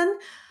reason.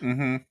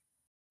 Mm-hmm.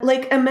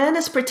 Like a man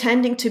is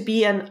pretending to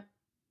be an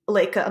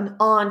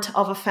aunt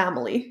of a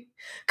family.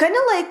 Kind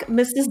of like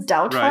Mrs.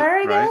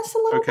 Doubtfire, I guess, a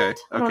little bit.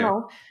 I don't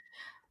know.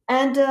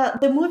 And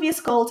the movie is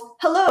called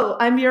Hello,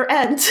 I'm Your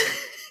Aunt.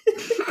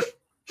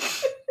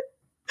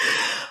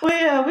 Well,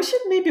 yeah, we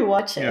should maybe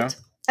watch it. Yeah.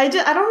 I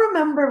don't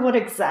remember what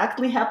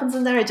exactly happens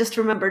in there. I just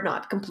remember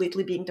not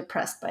completely being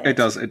depressed by it. It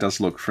does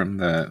look from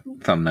the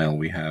thumbnail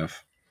we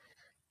have.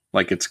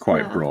 Like it's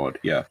quite broad,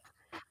 yeah.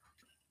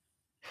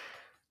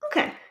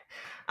 Okay.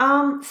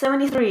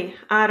 73.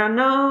 I don't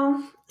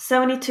know.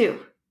 72.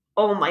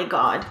 Oh my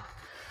god.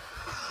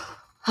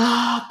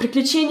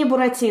 Приключения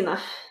Буратино.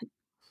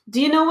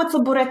 Do you know what's a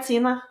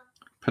Buratino?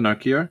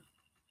 Pinocchio?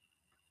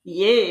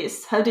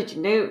 Yes. How did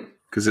you know?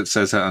 Because it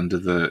says it under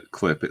the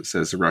clip. It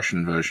says a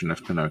Russian version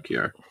of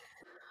Pinocchio.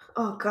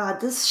 Oh god,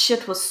 this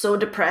shit was so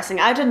depressing.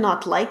 I did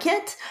not like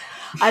it.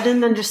 I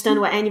didn't understand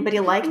why anybody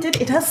liked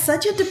it. It has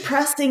such a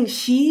depressing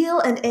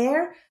feel and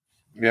air.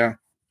 Yeah.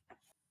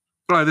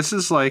 Oh, this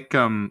is like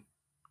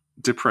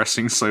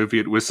depressing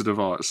Soviet Wizard of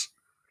Oz.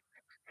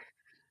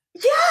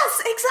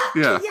 Yes,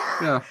 exactly.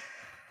 Yeah.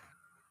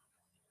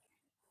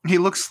 He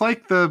looks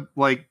like the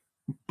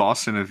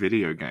boss in a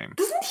video game.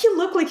 Doesn't he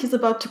look like he's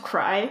about to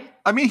cry?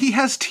 I mean, he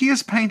has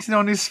tears painted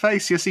on his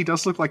face. Yes, he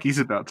does look like he's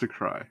about to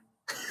cry.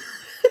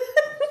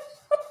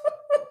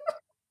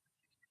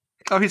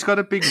 Oh, he's got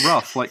a big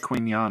ruff like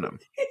Queen Yharnam.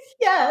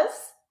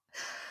 Yes.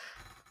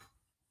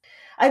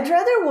 I'd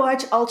rather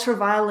watch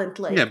Ultraviolet.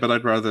 Yeah, but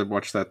I'd rather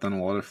watch that than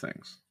a lot of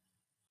things.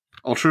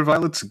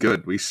 Ultraviolet's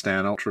good. We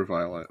stan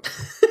Ultraviolet.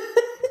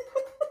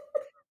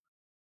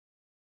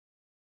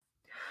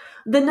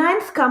 The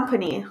Ninth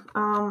Company.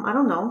 I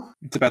don't know.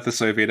 It's about the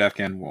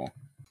Soviet-Afghan War.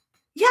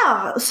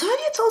 Yeah,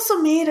 Soviets also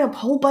made a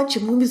whole bunch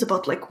of movies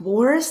about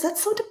wars.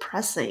 That's so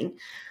depressing.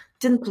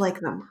 Didn't like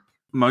them.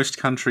 Most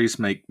countries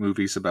make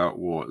movies about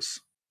wars.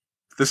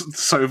 The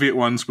Soviet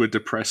ones were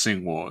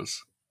depressing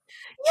wars.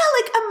 Yeah,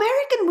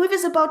 American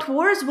movies about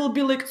wars will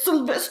be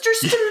Sylvester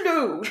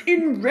Stallone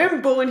in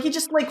Rambo, and he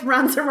just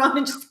runs around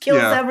and just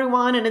kills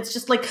everyone, and it's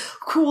just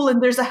cool,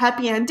 and there's a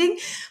happy ending.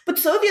 But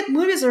Soviet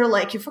movies are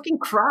you fucking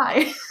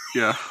cry.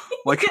 Yeah,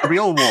 a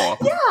real war.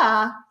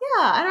 Yeah,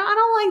 I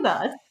don't like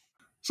that.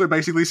 So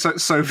basically,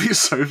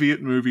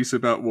 Soviet movies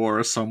about war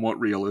are somewhat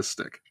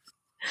realistic.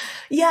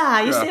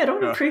 Yeah, you see, I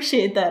don't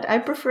appreciate that. I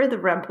prefer the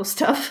Rambo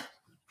stuff.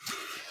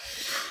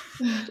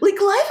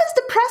 Life is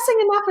depressing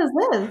enough as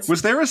this.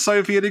 Was there a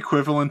Soviet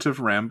equivalent of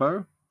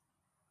Rambo?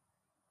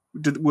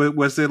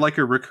 Was there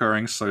a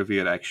recurring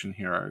Soviet action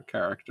hero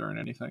character in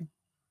anything?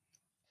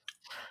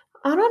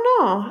 I don't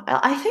know.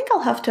 I think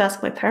I'll have to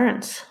ask my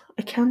parents.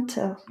 I can't.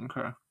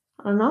 Okay.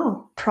 I don't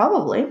know.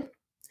 Probably.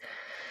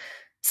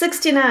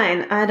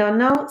 69. I don't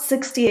know.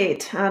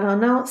 68. I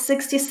don't know.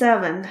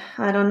 67.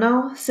 I don't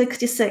know.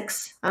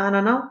 66. I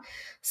don't know.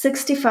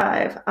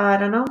 65. I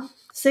don't know.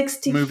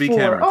 64. Movie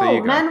camera. There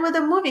you go. Man with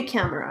a movie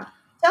camera.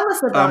 Tell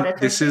us about it.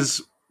 This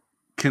is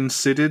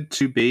considered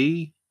to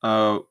be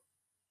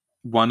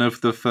one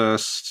of the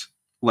first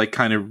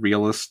kind of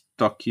realist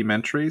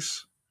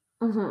documentaries.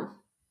 Mm-hmm.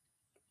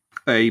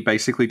 They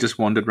basically just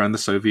wandered around the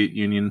Soviet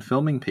Union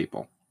filming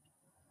people.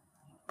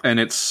 And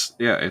it's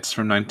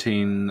from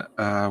 29.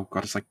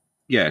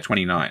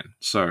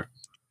 So.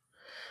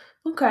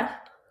 Okay.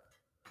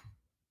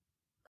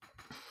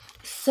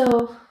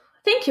 So,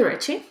 thank you,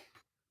 Richie.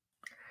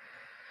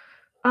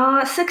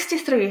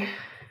 63.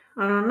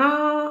 I don't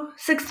know.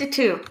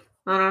 62.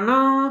 I don't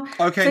know.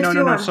 Okay,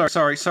 61. no.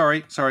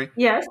 Sorry.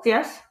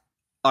 Yes.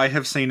 I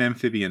have seen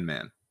Amphibian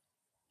Man.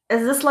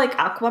 Is this like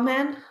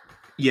Aquaman?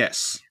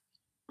 Yes.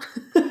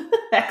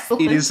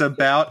 Excellent. It is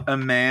about a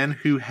man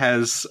who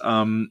has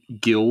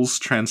gills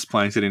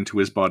transplanted into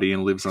his body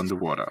and lives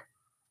underwater.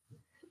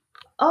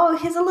 Oh,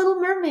 he's a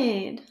little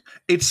mermaid.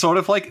 It's sort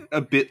of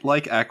a bit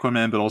like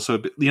Aquaman, but also a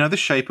bit, The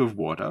Shape of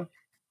Water?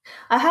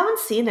 I haven't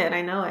seen it,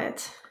 I know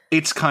it.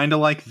 It's kind of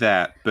like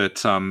that,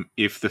 but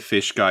if the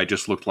fish guy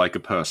just looked like a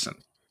person.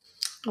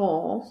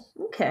 Oh,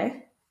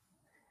 okay.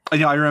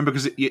 Yeah, I remember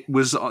because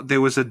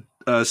there was a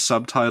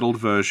subtitled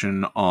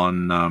version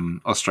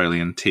on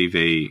Australian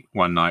TV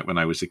one night when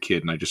I was a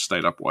kid, and I just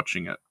stayed up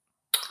watching it.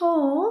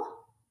 Oh,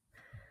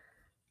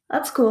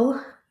 that's cool.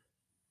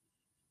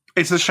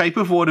 It's The Shape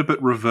of Water,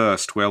 but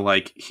reversed,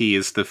 where he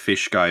is the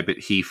fish guy, but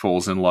he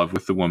falls in love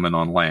with the woman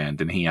on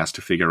land, and he has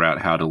to figure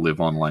out how to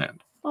live on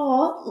land.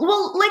 Oh,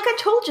 well, like I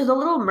told you, The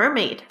Little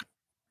Mermaid.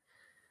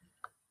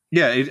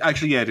 Yeah,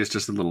 it is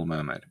just The Little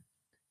Mermaid.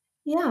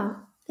 Yeah,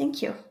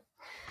 thank you.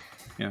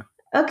 Yeah.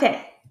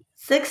 Okay,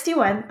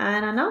 61,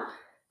 I don't know.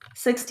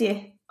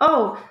 60.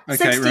 Oh, okay,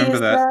 60 remember is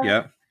that,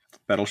 yeah.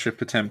 Battleship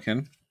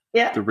Potemkin.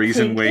 Yeah. The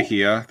reason we're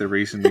here, the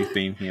reason we've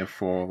been here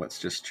for, let's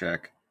just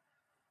check.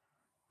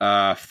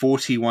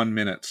 41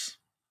 minutes.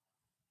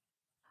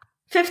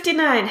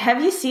 59.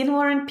 Have you seen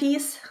War and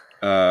Peace?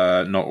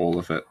 Not all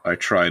of it. I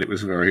tried. It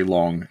was very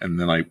long, and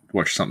then I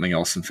watched something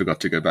else and forgot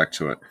to go back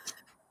to it.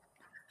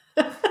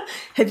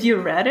 Have you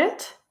read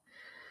it?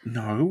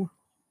 No.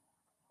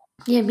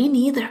 Yeah, me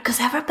neither, because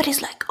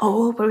everybody's like,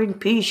 oh, War and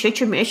Peace, it's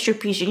your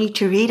masterpiece, you need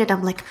to read it.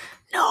 I'm like,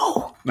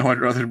 no. No, I'd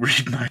rather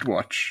read Night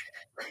Watch.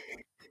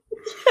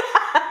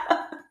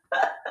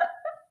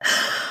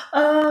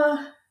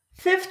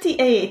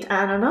 58,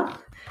 I don't know.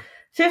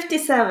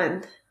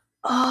 57.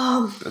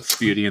 Oh, that's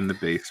Beauty and the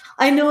Beast.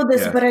 I know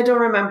this, but I don't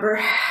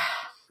remember.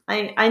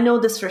 I know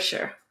this for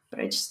sure, but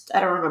I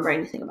don't remember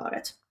anything about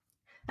it.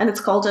 And it's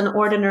called An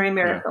Ordinary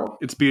Miracle. Yeah.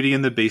 It's Beauty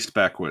and the Beast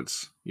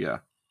backwards. Yeah.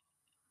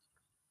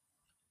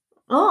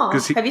 Oh,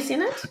 have you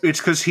seen it? It's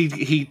because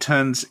he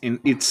turns in.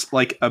 It's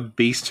like a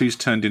beast who's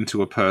turned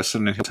into a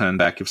person, and he'll turn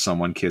back if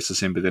someone kisses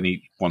him, but then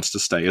he wants to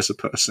stay as a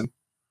person.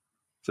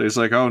 So he's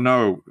like, "Oh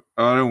no,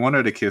 I don't want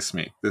her to kiss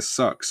me. This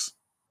sucks."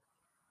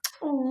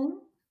 Oh.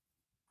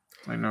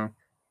 I know.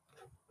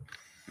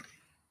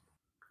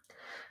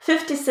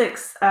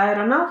 56. I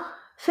don't know.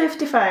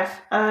 55.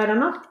 I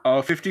don't know.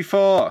 Oh,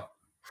 54.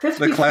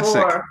 54. The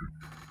classic.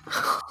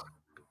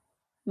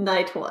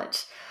 Night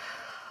Watch.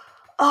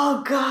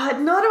 Oh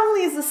god, not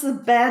only is this a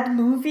bad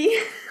movie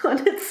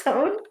on its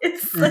own,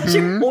 it's such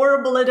a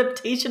horrible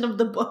adaptation of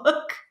the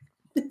book.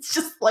 It's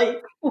just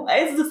like, why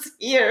is this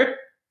here?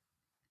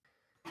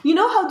 You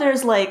know how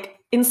there's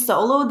in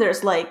Solo,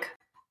 there's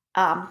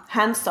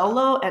Han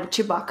Solo and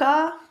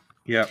Chewbacca.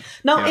 Yeah.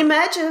 Now yeah.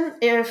 imagine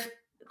if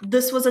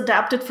this was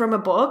adapted from a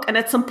book, and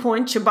at some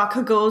point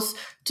Chewbacca goes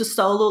to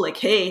Solo like,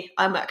 "Hey,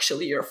 I'm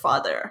actually your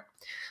father."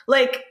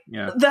 Like,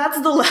 Yeah.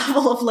 that's the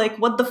level of like,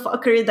 what the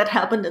fuckery that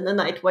happened in the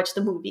night watch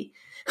the movie.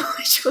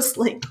 Which was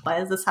like, why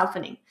is this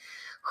happening?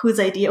 Whose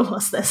idea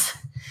was this?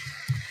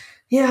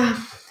 Yeah.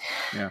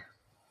 Yeah.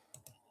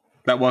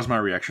 That was my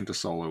reaction to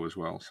Solo as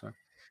well, so.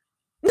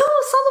 No,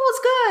 Solo was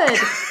good.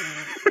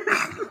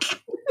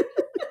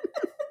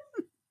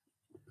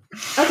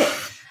 Okay.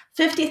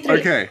 53.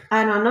 Okay.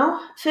 I don't know.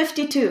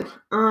 52.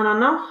 I don't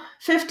know.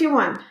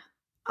 51.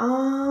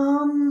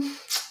 I'm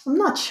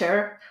not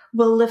sure.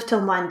 We'll live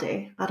till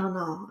Monday. I don't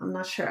know. I'm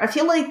not sure. I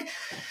feel like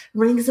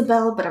rings a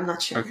bell, but I'm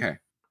not sure. Okay.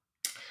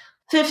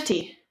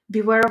 50.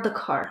 Beware of the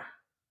car.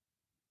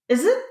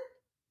 Is it?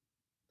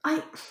 Why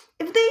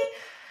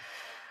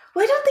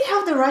don't they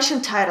have the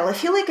Russian title? I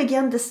feel like,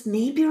 again, this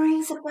maybe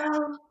rings a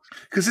bell.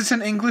 Because it's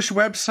an English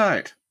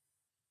website.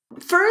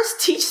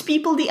 First, teach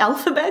people the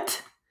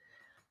alphabet,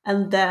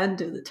 and then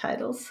do the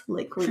titles,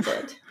 like we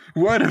did.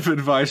 Word of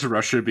advice,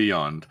 Russia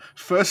Beyond.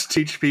 First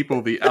teach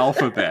people the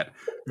alphabet,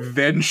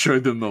 then show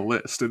them the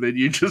list, and then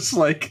you just,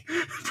 like,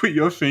 put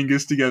your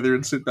fingers together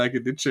and sit back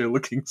in the chair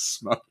looking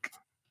smug.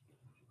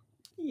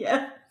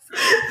 Yes.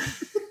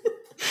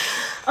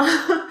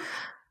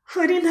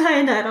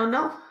 49, I don't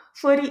know.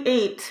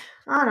 48,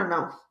 I don't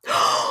know.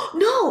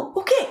 No,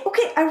 okay,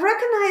 I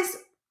recognize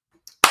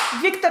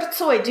Viktor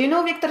Tsoi. Do you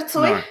know Viktor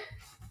Tsoi? No.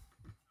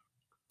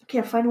 Okay,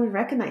 I finally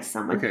recognize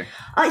someone. Okay.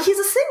 He's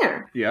a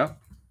singer. Yeah.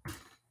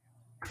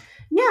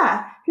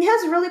 Yeah, he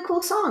has really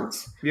cool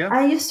songs. Yeah.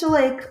 I used to,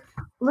 like,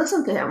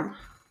 listen to him.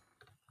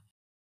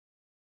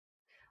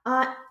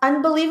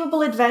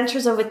 Unbelievable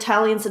Adventures of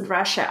Italians in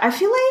Russia. I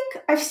feel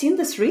like I've seen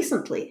this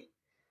recently.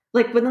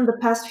 Like, within the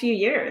past few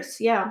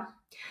years, yeah.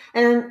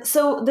 And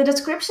so the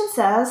description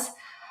says,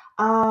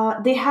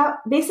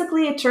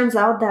 basically it turns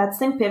out that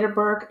St.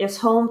 Petersburg is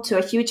home to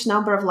a huge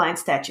number of lion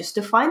statues.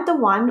 To find the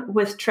one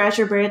with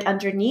treasure buried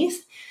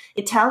underneath,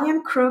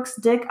 Italian crooks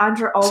dig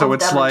under all of them. So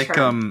it's like,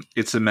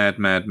 it's a mad,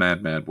 mad,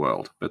 mad, mad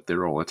world, but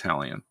they're all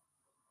Italian.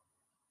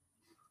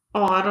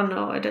 Oh, I don't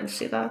know. I didn't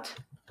see that.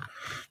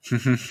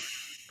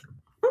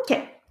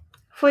 Okay.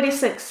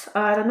 46.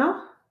 I don't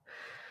know.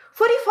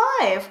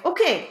 45.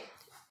 Okay.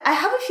 I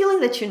have a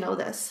feeling that you know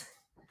this.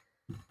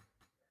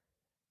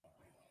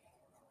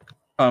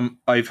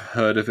 I've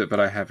heard of it, but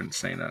I haven't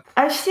seen it.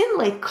 I've seen,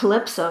 like,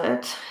 clips of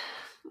it.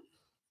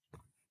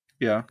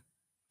 Yeah.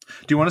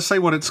 Do you want to say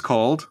what it's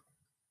called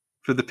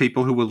for the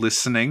people who were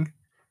listening?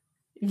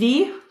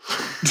 V?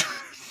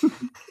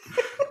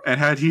 And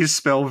how do you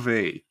spell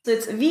V? So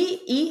it's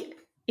V-I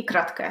и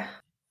краткое.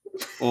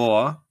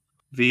 Or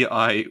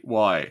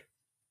V-I-Y.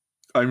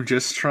 I'm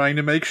just trying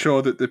to make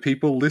sure that the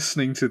people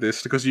listening to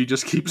this, because you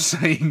just keep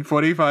saying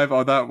 45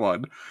 on that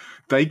one,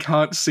 they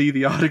can't see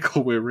the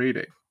article we're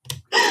reading.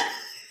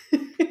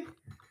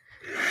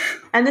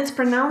 And it's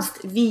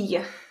pronounced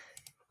V,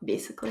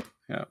 basically.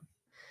 Yeah.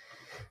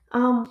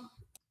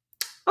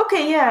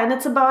 Okay, yeah, and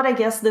it's about, I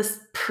guess, this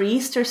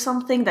priest or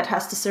something that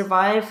has to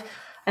survive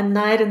a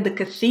night in the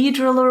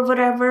cathedral or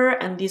whatever,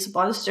 and these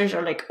monsters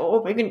are like,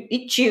 "Oh, we're gonna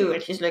eat you,"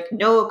 and he's like,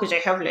 "No, because I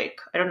have,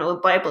 like, I don't know, a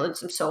Bible and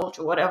some salt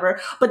or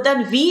whatever." But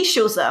then V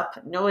shows up.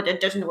 No,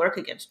 that doesn't work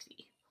against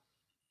V.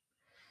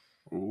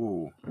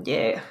 Ooh.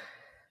 Yeah.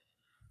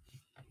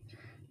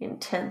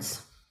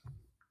 Intense.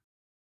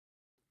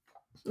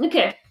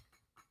 Okay.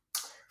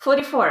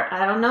 44,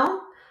 I don't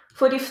know.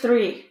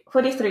 43,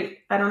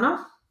 I don't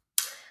know.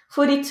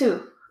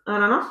 42, I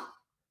don't know.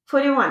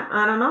 41,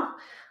 I don't know.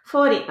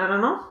 40, I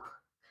don't know.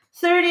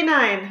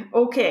 39,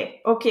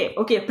 okay.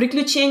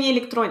 Приключения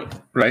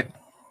электроника. Right.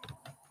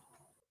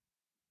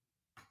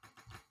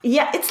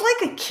 Yeah, it's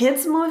like a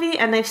kid's movie,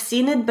 and I've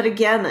seen it, but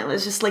again, I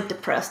was just, like,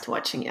 depressed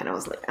watching it. I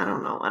was like, I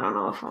don't know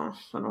if I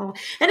don't know.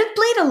 And it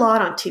played a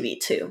lot on TV,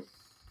 too.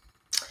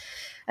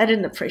 I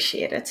didn't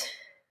appreciate it.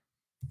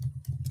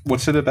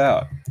 What's it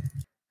about?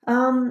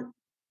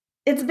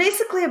 It's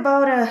basically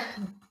about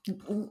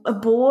a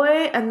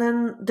boy, and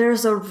then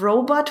there's a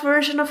robot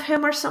version of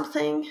him or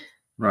something.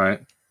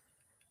 Right.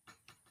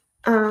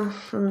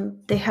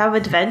 And they have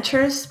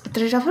adventures, but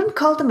I wouldn't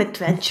call them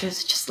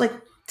adventures. Just like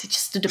they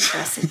just do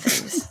depressing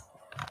things.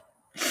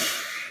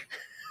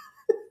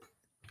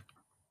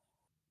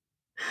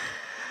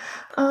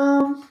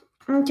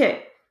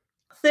 Okay.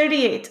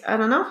 38. I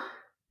don't know.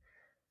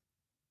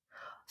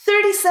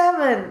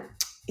 37.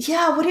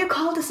 Yeah, what do you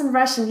call this in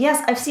Russian?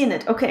 Yes, I've seen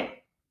it.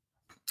 Okay.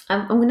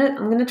 I'm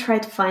gonna try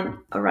to find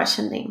a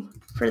Russian name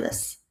for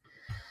this.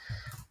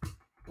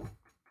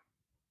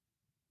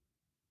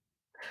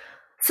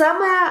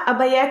 Самая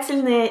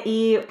обаятельная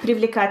и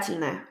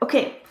привлекательная.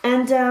 Okay,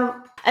 and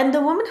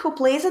the woman who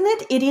plays in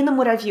it, Irina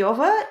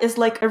Muravyova, is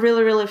like a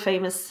really, really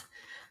famous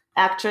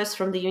actress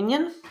from the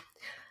Union.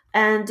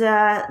 And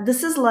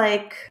this is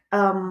like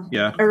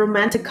a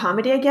romantic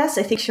comedy, I guess.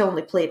 I think she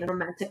only played in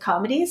romantic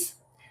comedies.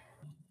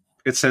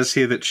 It says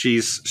here that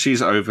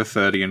she's over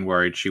 30 and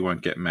worried she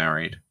won't get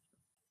married.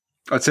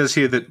 It says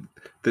here that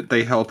that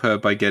they help her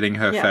by getting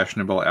her Yeah.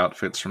 fashionable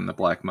outfits from the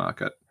black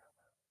market.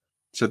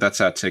 So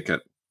that's our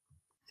ticket.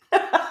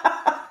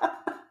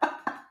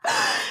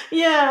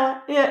 Yeah.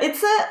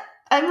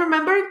 I'm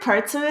remembering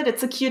parts of it.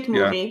 It's a cute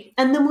movie.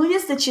 And the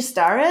movies that you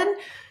star in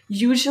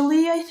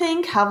usually, I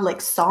think, have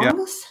like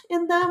songs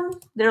in them.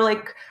 They're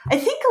like, I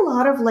think a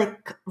lot of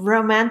like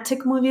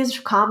romantic movies,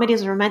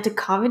 romantic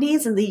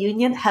comedies in the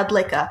Union had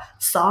like a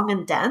song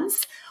and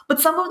dance, but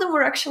some of them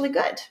were actually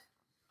good.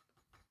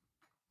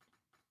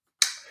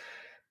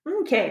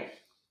 Okay.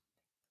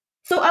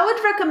 So I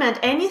would recommend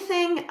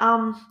anything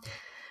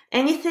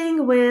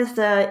with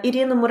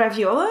Irina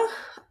Muravyova,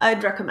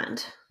 I'd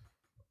recommend.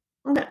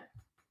 Okay.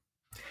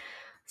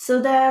 So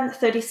then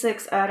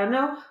 36, I don't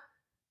know.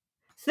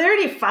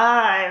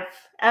 35.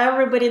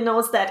 Everybody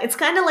knows that. It's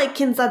kind of like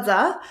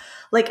Kinzaza.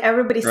 Like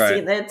everybody's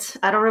seen it.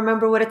 I don't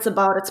remember what it's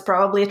about. It's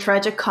probably a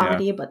tragic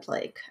comedy, but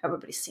like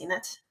everybody's seen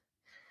it.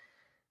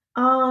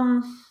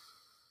 Oh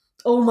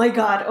my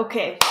god.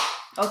 Okay.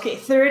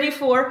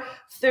 34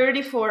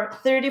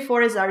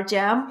 is our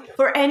jam.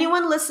 For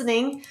anyone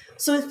listening,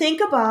 so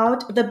think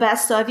about the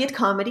best Soviet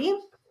comedy.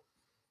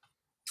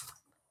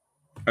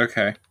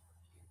 Okay.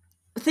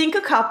 Think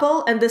a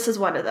couple, and this is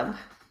one of them.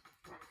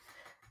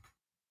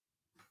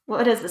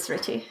 What is this,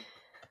 Richie?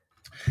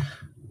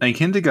 A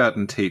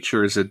kindergarten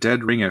teacher is a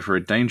dead ringer for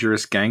a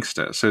dangerous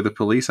gangster, so the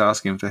police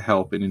ask him for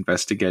help in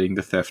investigating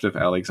the theft of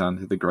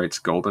Alexander the Great's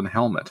golden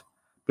helmet.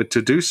 But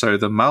to do so,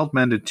 the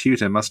mild-mannered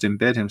tutor must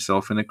embed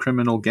himself in a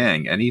criminal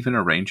gang and even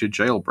arrange a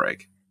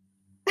jailbreak.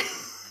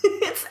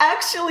 It's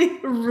actually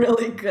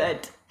really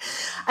good.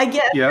 I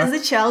guess as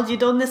a child you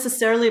don't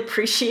necessarily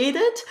appreciate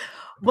it,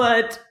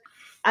 but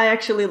I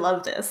actually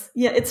love this.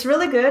 Yeah, it's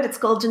really good. It's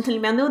called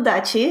Gentleman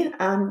Udachi,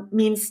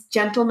 means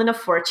gentleman of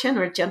fortune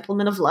or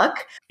gentleman of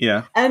luck.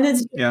 Yeah. And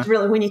it's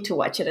really, we need to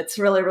watch it. It's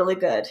really, really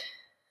good.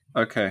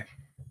 Okay.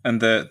 And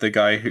the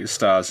guy who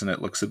stars in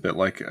it looks a bit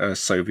like a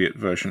Soviet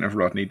version of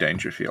Rodney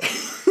Dangerfield.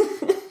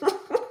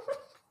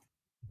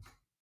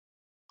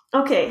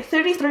 Okay,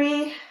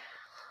 33,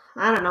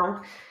 I don't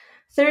know.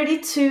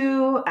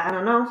 32, I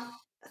don't know.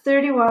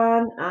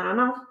 31, I don't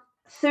know.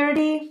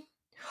 30.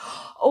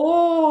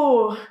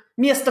 Oh,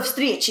 место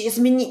встречи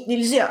изменить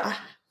нельзя.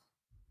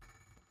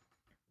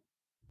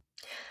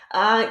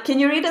 Can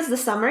you read us the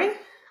summary?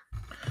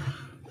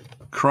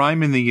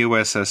 Crime in the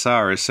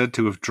USSR is said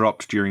to have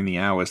dropped during the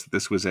hours that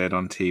this was aired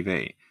on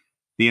TV.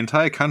 The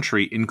entire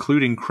country,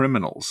 including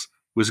criminals,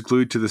 was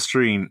glued to the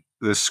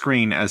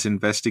screen as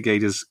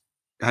investigators...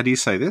 How do you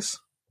say this?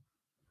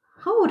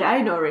 How would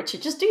I know,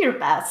 Richard? Just do your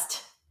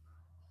best.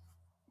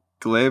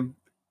 Gleb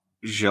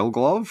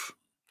Zhelglov?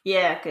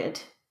 Yeah,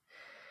 good.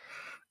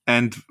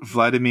 And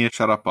Vladimir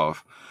Sharapov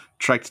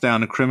tracked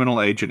down a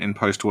criminal agent in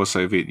post-war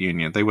Soviet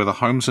Union. They were the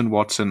Holmes and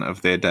Watson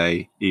of their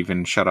day.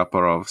 Even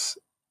Sharapov's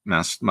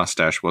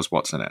mustache was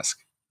Watson-esque.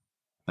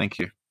 Thank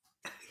you.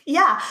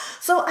 Yeah,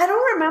 so I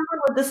don't remember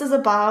what this is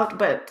about,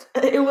 but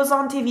it was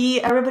on TV.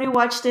 Everybody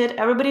watched it.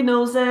 Everybody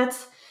knows it.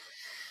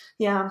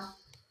 Yeah.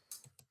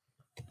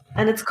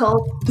 And it's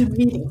called The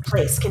Meeting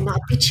Place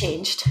Cannot Be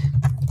Changed.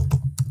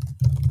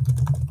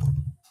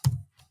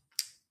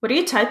 What are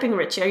you typing,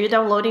 Richie? Are you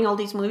downloading all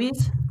these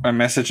movies? I'm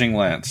messaging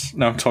Lance.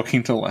 No, I'm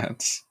talking to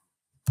Lance.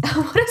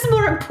 What is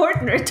more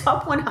important, our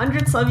top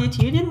 100 Soviet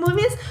Union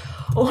movies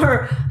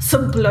or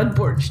some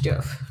Bloodborne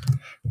stuff?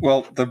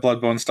 Well, the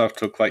Bloodborne stuff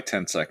took like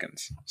 10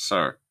 seconds.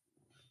 So,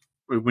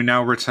 we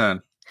now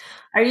return.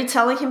 Are you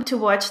telling him to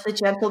watch The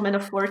Gentleman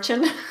of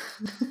Fortune?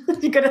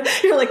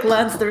 You're like,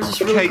 Lance, there's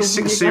this really cool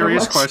movie.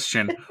 Serious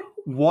question.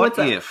 What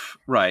if,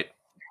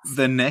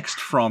 the next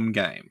From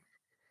game,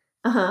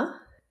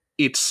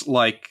 it's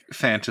like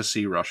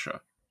fantasy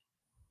Russia?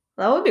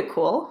 That would be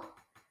cool.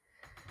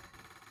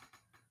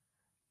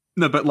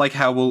 No, but like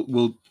how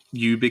will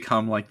you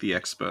become like the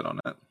expert on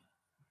it?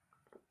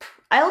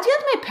 I'll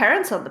get my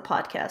parents on the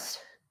podcast.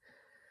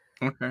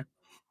 Okay.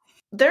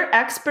 They're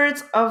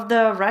experts of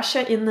the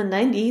Russia in the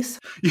 90s.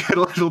 Yeah,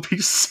 it'll be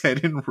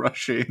set in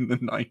Russia in the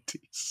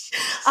 90s.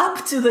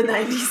 Up to the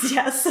 90s,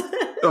 yes.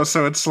 Oh,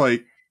 so it's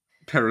like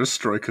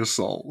Perestroika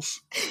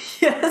Souls.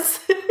 Yes,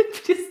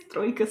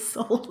 Perestroika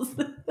Souls.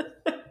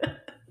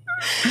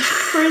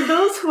 For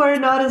those who are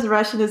not as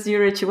Russian as you,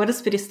 Richie, what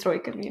does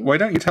Perestroika mean? Why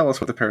don't you tell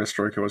us what the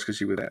Perestroika was because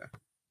you were there?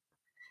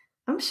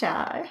 I'm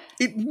shy.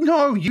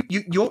 No,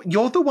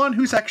 you're the one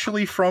who's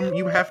actually from.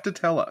 You have to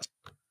tell us.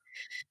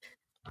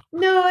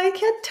 No, I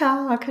can't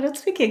talk. I don't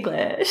speak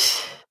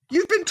English.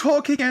 You've been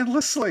talking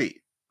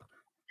endlessly.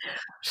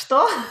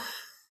 Что?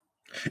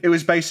 It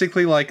was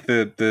basically like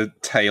the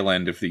tail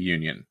end of the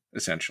Union,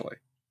 essentially.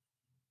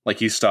 Like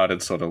you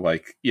started sort of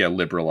like,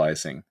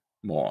 liberalizing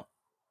more.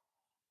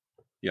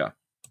 Yeah.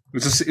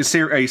 It was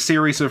a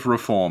series of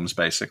reforms,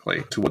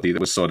 basically, to what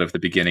was sort of the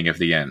beginning of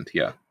the end,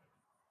 yeah.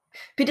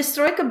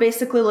 Perestroika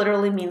basically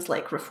literally means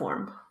like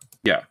reform.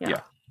 Yeah.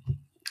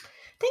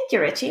 Thank you,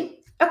 Richie.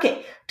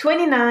 Okay,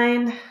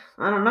 29,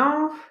 I don't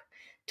know.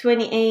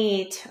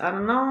 28, I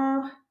don't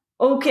know.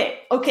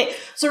 Okay.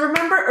 So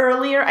remember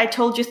earlier I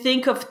told you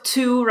think of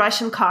 2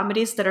 Russian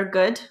comedies that are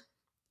good?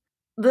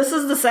 This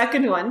is the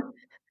second one.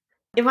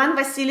 Иван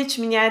Васильевич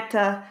меняет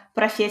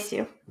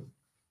профессию.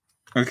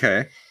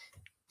 Okay.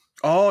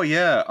 Oh,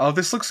 yeah. Oh,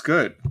 this looks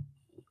good.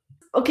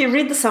 Okay,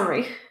 read the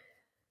summary.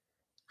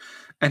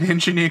 An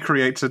engineer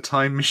creates a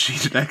time machine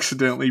and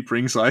accidentally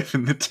brings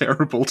Ivan the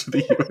Terrible to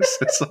the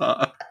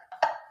USSR.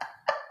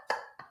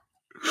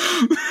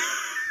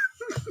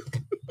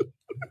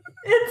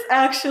 It's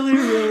actually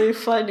really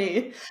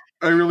funny.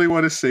 I really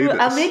want to see this.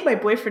 I made my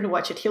boyfriend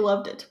watch it. He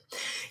loved it.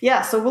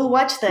 Yeah, so we'll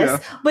watch this. Yeah.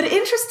 But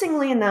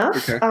interestingly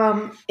enough,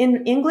 Okay.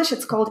 in English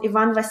it's called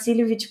Ivan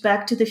Vasilievich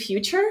Back to the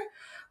Future.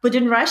 But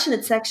in Russian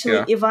it's actually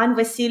Ivan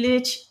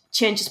Vasilievich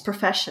changes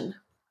profession.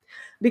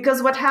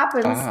 Because what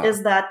happens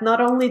is that not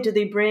only do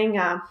they bring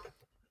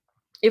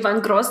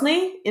Ivan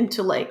Grozny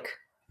into like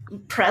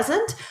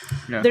present,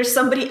 there's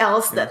somebody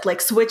else that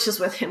like switches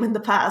with him in the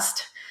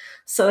past.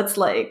 So it's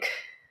like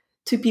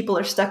two people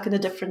are stuck in a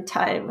different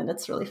time, and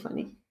it's really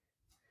funny.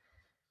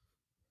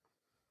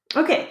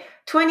 Okay,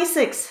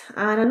 26,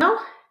 I don't know.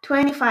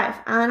 25,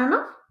 I don't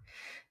know.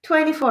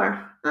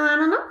 24, I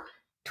don't know.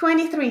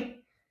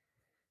 23.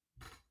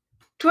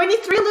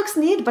 23 looks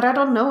neat, but I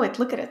don't know it.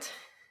 Look at it.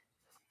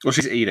 Well,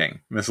 she's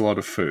eating. There's a lot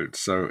of food,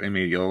 so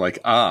immediately you're like,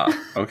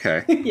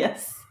 okay.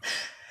 Yes.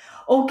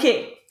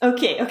 Okay,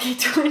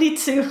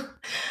 22.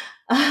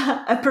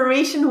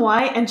 Operation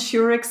Y and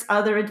Shurik's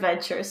Other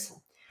Adventures.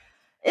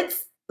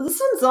 This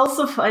one's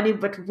also funny,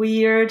 but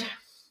weird.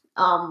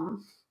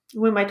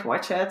 We might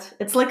watch it.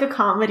 It's like a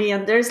comedy,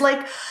 and there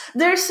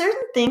are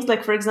certain things,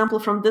 like, for example,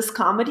 from this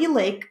comedy,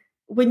 like,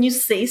 when you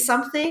say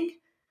something,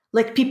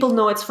 like, people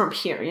know it's from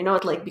here, you know,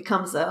 it, like,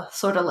 becomes a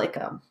sort of like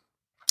a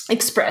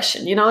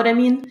expression, you know what I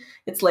mean?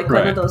 It's like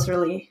one of those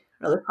really,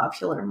 really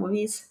popular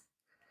movies.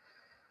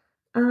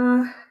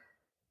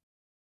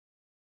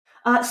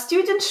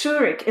 Student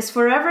Shurik is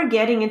forever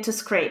getting into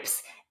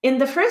scrapes. In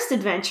the first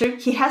adventure,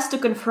 he has to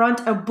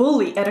confront a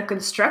bully at a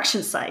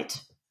construction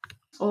site.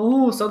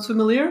 Oh, sounds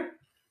familiar?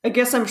 I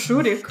guess I'm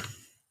Shurik.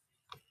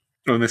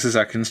 Oh, this is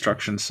our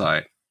construction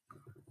site.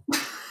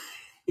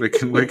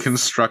 We're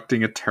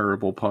constructing a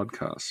terrible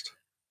podcast.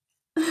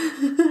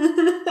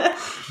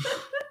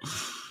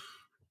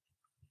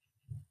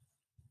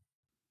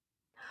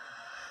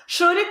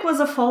 Shurik was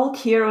a folk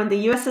hero in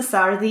the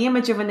USSR, the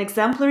image of an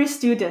exemplary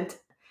student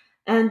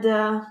and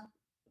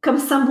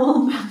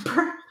Komsomol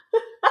member.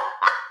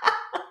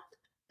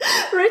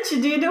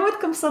 Richie, do you know what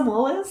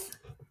Komsomol is?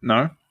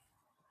 No.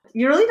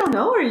 You really don't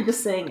know, or are you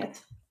just saying it?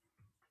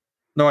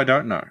 No, I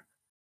don't know.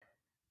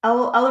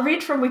 I'll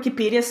read from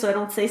Wikipedia so I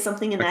don't say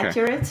something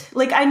inaccurate. Okay.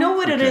 Like, I know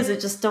what it is, I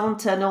just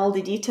don't know all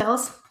the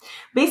details.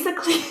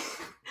 Basically,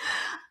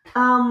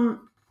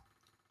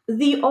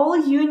 the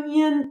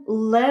All-Union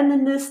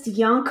Leninist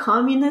Young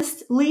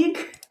Communist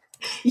League,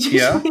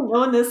 usually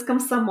known as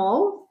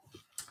Komsomol.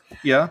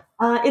 Yeah.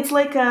 It's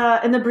like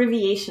an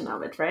abbreviation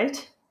of it,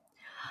 right?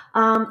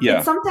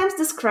 It's sometimes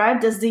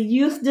described as the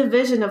youth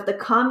division of the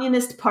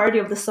Communist Party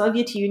of the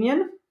Soviet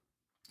Union,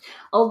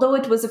 although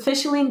it was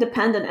officially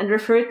independent and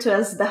referred to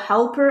as the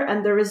helper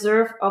and the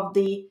reserve of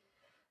the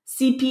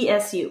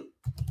CPSU.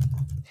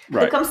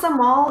 Right. The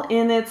Komsomol,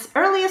 in its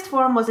earliest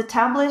form, was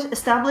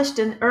established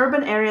in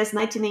urban areas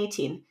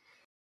 1918.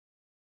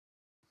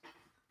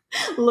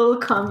 Little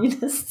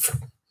communists.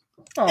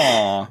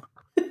 Aww.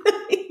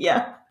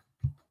 Yeah.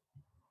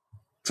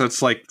 So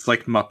it's like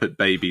Muppet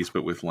Babies,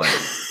 but with Lenin.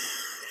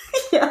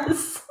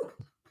 Yes.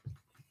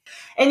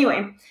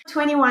 Anyway,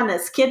 21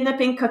 is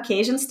Kidnapping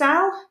Caucasian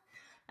Style.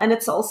 And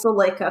it's also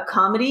like a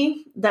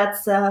comedy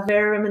that's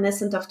very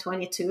reminiscent of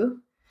 22.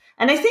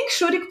 And I think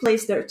Shurik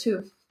plays there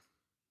too.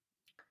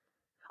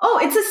 Oh,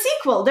 it's a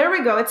sequel. There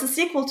we go. It's a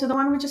sequel to the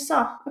one we just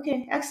saw.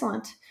 Okay,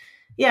 excellent.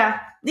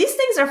 Yeah, these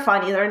things are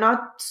funny. They're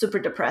not super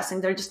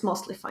depressing. They're just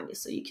mostly funny,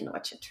 so you can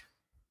watch it.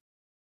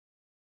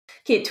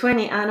 Okay,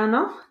 20, I don't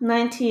know.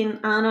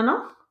 19, I don't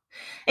know.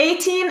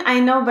 18,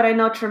 I know, but I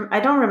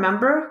don't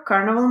remember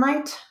Carnival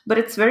Night, but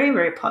it's very,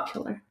 very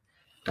popular.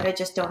 But I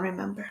just don't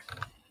remember.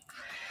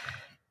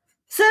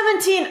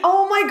 17,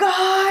 oh my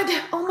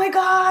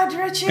god,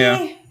 Richie,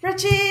 yeah.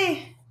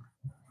 Richie.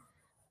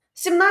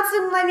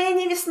 17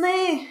 мгновений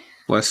весны.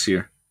 Bless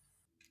you.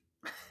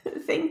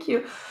 Thank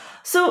you.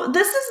 So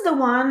this is the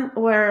one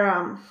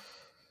where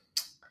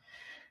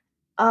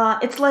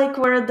it's like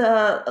where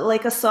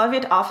a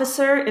Soviet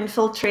officer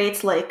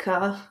infiltrates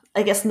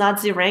I guess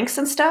Nazi ranks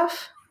and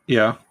stuff.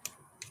 Yeah.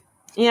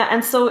 Yeah,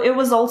 and so it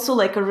was also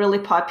like a really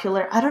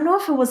popular. I don't know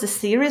if it was a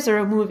series or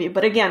a movie,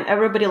 but again,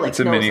 everybody knows it. It's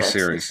a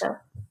miniseries.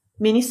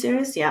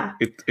 Miniseries, yeah.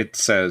 It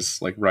says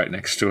like right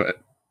next to it,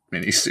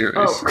 miniseries.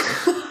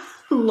 Oh.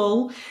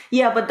 Lol.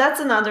 Yeah, but that's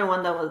another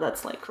one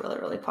that's like really,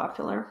 really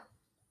popular.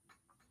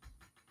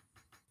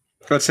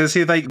 It says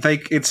here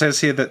it says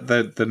here that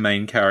the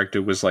main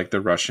character was like the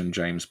Russian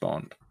James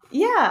Bond.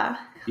 Yeah.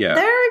 Yeah.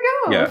 There we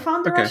go. Yeah. We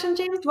found the Russian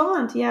James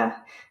Bond. Yeah.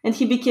 And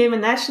he became a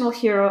national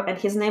hero, and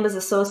his name is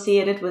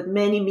associated with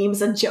many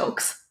memes and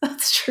jokes.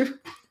 That's true.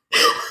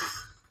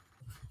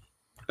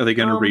 Are they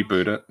going to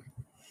reboot it?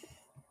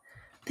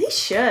 They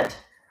should.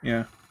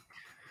 Yeah.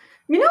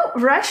 You know,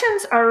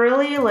 Russians are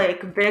really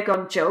like big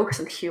on jokes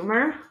and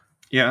humor.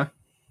 Yeah.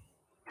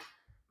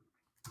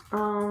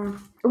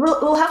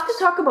 We'll have to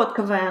talk about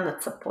КВН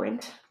at some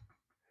point.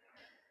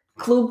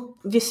 Клуб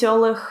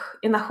веселых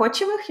и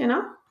находчивых, you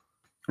know?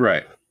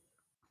 Right.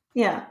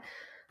 Yeah.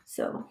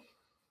 So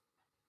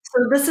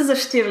this is a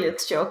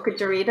Stiglitz joke. Could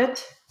you read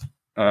it?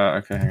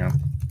 Okay, hang on.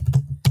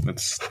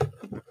 Let's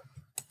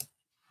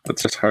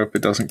just hope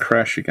it doesn't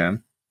crash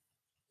again.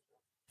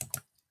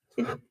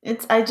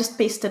 I just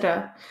pasted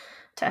a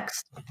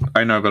text.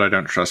 I know, but I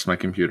don't trust my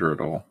computer at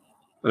all.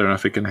 I don't know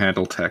if it can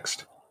handle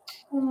text.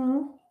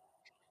 Mm-hmm.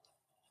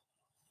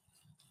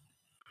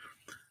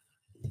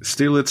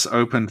 Stiglitz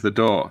opened the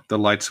door. The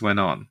lights went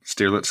on.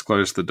 Stiglitz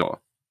closed the door.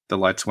 The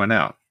lights went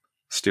out.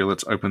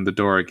 Stiglitz opened the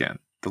door again.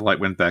 The light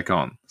went back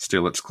on.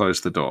 Stiglitz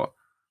closed the door.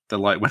 The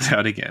light went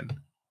out again.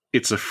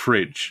 It's a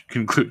fridge,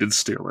 concluded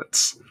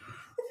Stiglitz.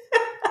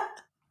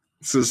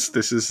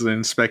 This is the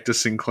Inspector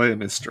Sinclair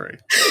mystery.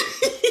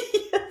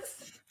 Yes.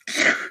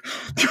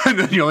 And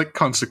then you're like,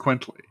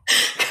 consequently.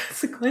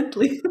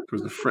 Consequently. It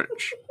was a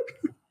fridge.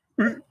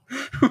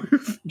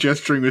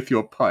 Gesturing with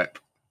your pipe.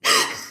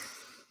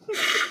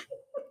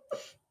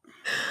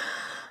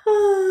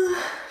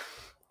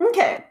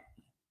 Okay.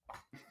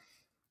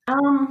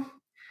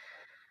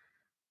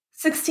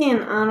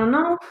 16, I don't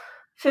know.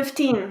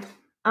 15,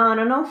 I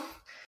don't know.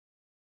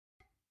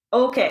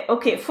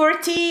 Okay,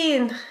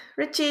 14.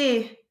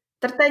 Richie.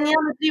 D'Artagnan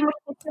and Three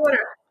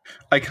Musketeers.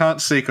 I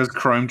can't see because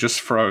Chrome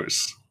just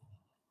froze.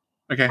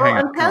 Okay, Well, hang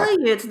on. I'm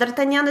telling you, it's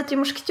D'Artagnan and Three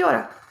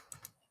Musketeers.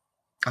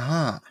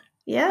 Ah.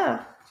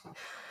 Yeah.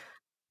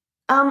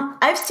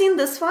 I've seen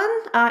this one.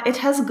 It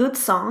has good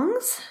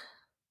songs.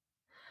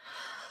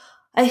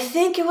 I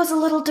think it was a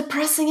little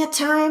depressing at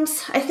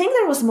times. I think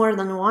there was more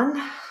than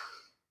one.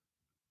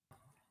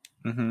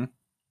 Mm-hmm.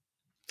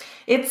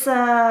 It's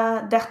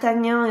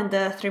D'Artagnan and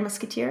the Three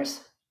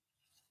Musketeers.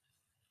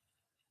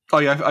 Oh,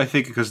 yeah, I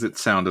think because it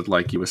sounded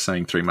like you were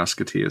saying Three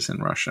Musketeers in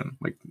Russian.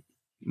 Like,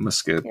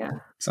 musket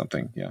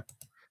something, yeah.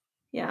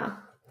 Yeah.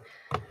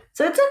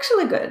 So it's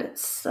actually good.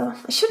 It's I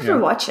should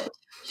rewatch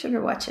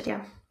it.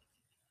 Yeah.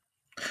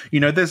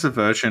 You know, there's a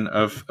version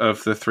of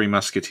the Three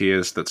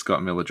Musketeers that's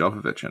got Mila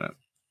Jovovich in it.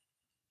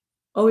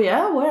 Oh,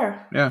 yeah?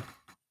 Where? Yeah.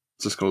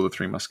 It's just called The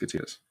Three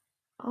Musketeers.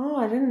 Oh,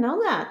 I didn't know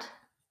that.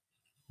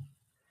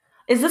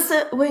 Is this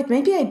wait,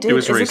 maybe I did. It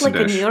was Is it like a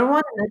recent-ish. newer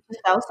one in the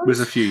 2000s? It was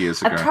a few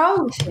years ago. I've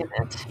probably seen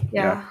it.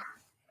 Yeah.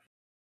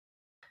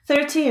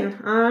 13.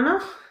 I don't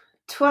know.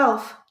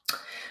 12.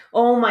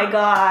 Oh my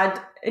god.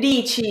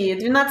 Richie,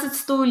 12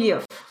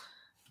 стульев.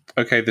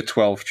 Okay, the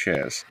 12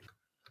 chairs.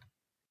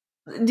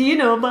 Do you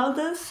know about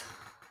this?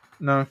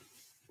 No.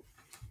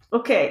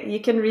 Okay, you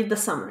can read the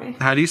summary.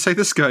 How do you say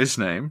this guy's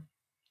name?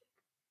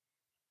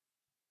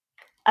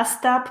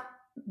 Ostap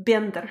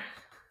Bender.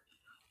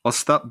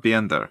 Ostap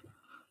Bender,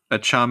 a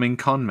charming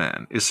con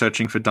man, is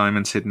searching for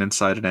diamonds hidden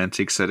inside an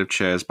antique set of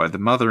chairs by the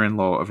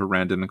mother-in-law of a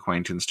random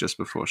acquaintance just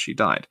before she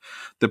died.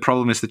 The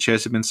problem is the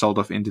chairs have been sold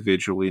off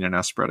individually and are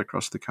now spread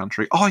across the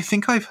country. Oh, I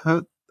think I've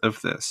heard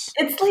of this.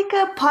 It's like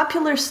a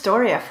popular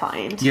story, I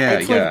find. Yeah,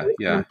 it's yeah, like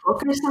yeah. a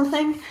book or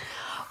something.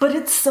 But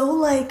it's so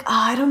like,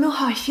 I don't know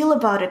how I feel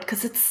about it,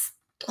 because it's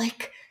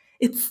like,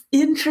 it's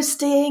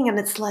interesting and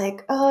it's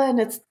like,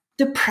 and it's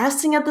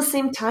depressing at the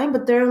same time,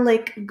 but there are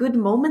like good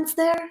moments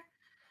there.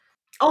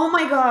 Oh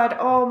my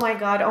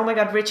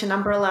god, Richie,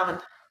 number 11.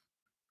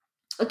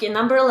 Okay,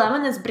 number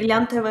 11 is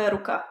Бриллиантовая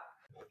рука.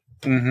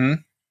 Mm-hmm.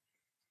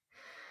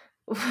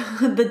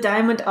 The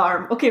diamond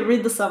arm. Okay,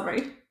 read the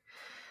summary.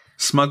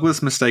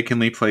 Smugglers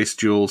mistakenly place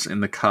jewels in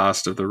the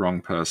cast of the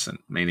wrong person,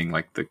 meaning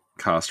like the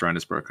cast around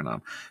his broken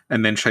arm,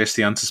 and then chase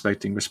the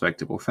unsuspecting,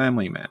 respectable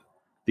family man.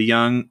 The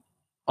young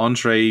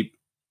Andrei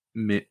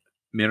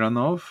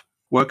Mironov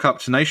woke up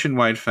to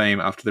nationwide fame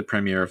after the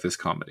premiere of this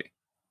comedy.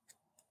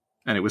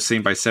 And it was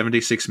seen by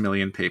 76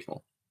 million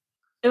people.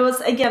 It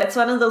was, again, it's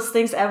one of those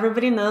things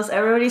everybody knows.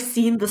 Everybody's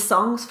seen the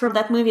songs from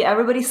that movie.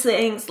 Everybody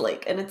sings,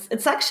 like, and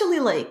it's actually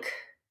like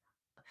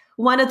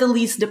one of the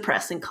least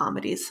depressing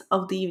comedies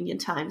of the Union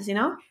Times, you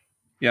know?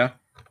 Yeah.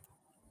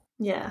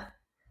 Yeah.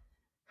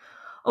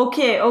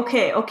 Okay.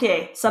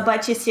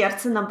 Собачье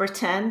сердце, number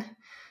 10.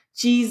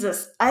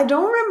 Jesus, I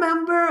don't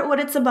remember what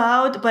it's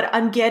about, but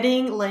I'm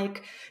getting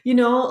like, you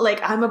know,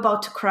 like I'm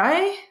about to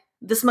cry.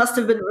 This must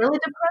have been really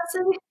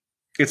depressing.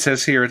 It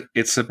says here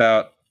it's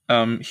about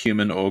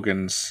human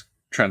organs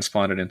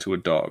transplanted into a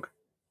dog.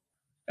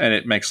 And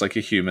it makes like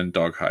a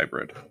human-dog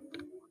hybrid.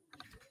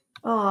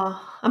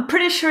 Oh, I'm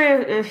pretty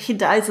sure he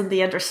dies in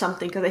the end or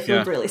something, because I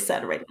feel really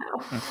sad right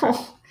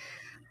now.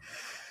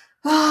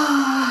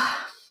 Okay.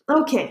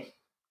 Okay.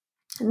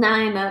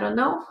 9, I don't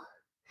know.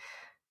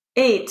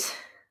 8,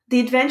 The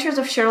Adventures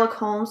of Sherlock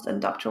Holmes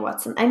and Dr.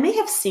 Watson. I may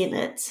have seen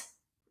it.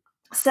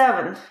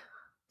 7,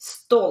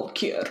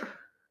 Stalker.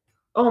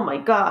 Oh my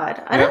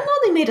god. I don't know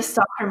they made a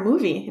stalker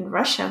movie in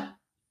Russia.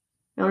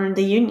 Or in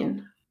the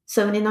Union.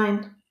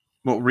 79.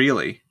 Well,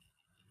 really?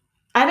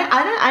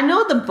 I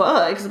know the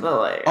books,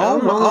 but like...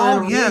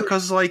 Yeah,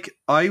 because like,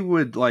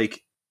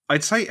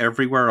 I'd say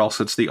everywhere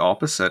else it's the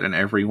opposite, and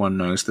everyone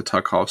knows the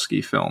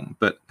Tarkovsky film,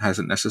 but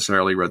hasn't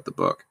necessarily read the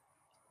book.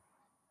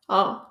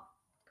 Oh.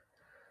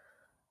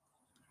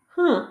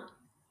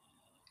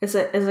 Is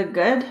it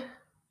good?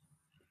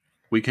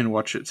 We can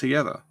watch it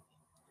together.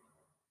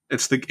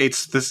 It's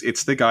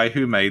the guy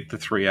who made the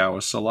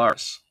 3-hour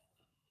Solaris.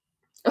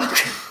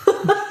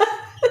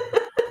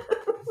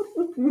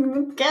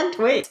 Can't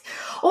wait.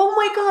 Oh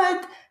my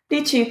god,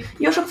 Richie,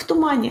 Ёжик в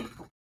тумане.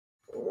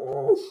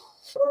 Ёжик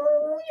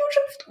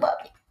в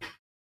тумане.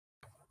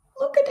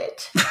 Look at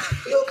it.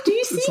 Look, do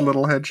you see? It's a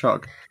little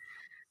hedgehog.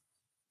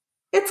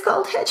 It's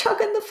called Hedgehog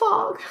in the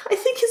Fog. I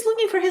think he's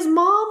looking for his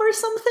mom or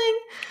something.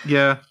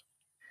 Yeah.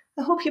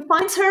 I hope he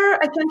finds her.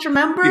 I can't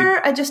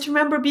remember. I just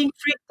remember being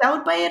freaked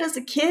out by it as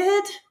a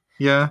kid.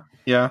 Yeah.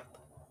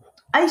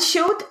 I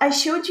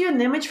showed you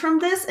an image from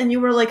this, and you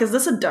were like, "Is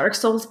this a Dark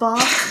Souls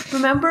boss?"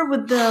 Remember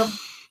with the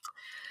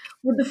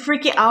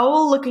freaky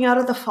owl looking out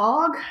of the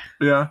fog?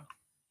 Yeah.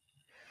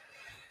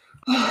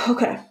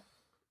 Okay.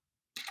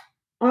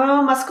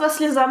 Oh, Москва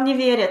слезам не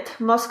верит.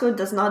 Moscow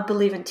does not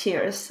believe in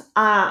tears.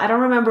 I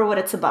don't remember what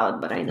it's about,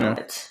 but I know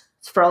it.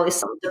 It's probably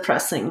some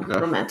depressing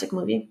romantic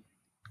movie.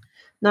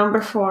 Number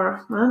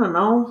 4, I don't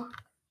know.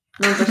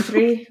 Number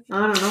 3,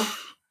 I don't know.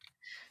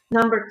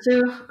 Number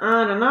 2,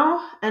 I don't know.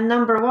 And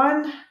number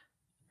 1...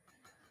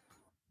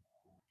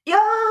 Yeah,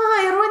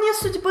 Ирония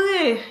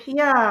судьбы.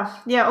 Yeah,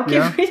 okay.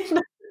 Yeah.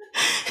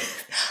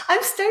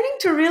 I'm starting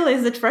to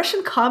realize that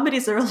Russian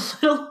comedies are a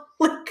little...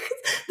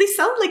 they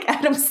sound like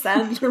Adam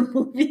Sandler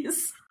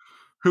movies.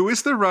 Who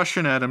is the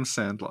Russian Adam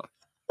Sandler?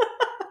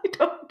 I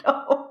don't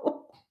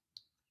know.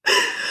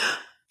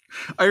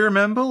 I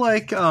remember,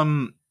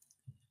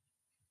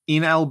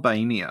 in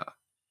Albania,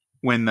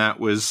 when that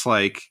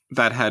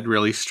had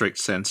really strict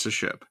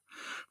censorship.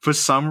 For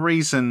some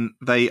reason,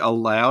 they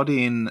allowed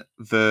in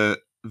the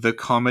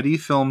comedy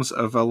films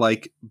of a,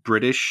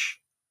 British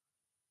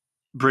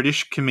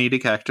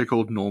comedic actor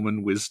called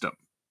Norman Wisdom.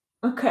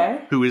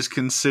 Okay. Who is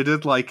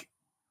considered,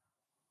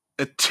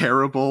 a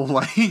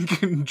terrible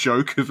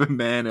joke of a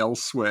man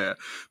elsewhere,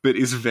 but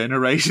is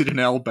venerated in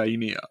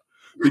Albania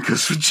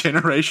because for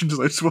generations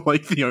those were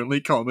the only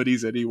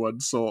comedies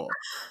anyone saw.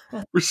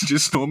 It was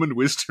just Norman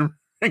Wisdom,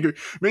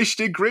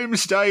 Mr.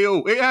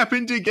 Grimsdale, it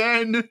happened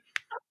again.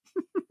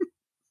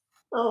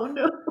 Oh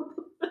no.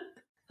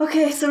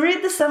 Okay, so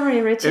read the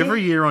summary, Richie.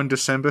 Every year on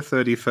December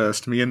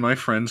 31st, me and my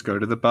friends go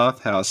to the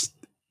bathhouse.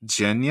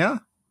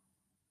 Zhenya,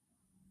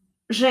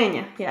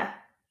 yeah.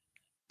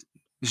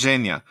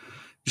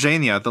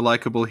 Zhenya, the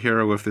likable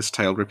hero of this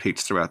tale,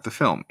 repeats throughout the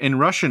film. In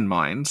Russian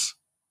minds,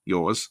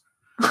 yours,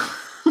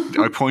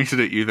 I pointed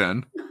at you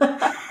then,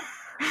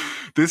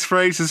 this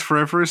phrase is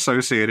forever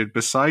associated,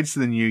 besides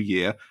the new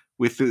year,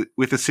 with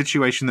a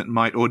situation that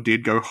might or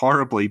did go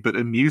horribly but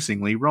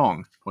amusingly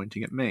wrong,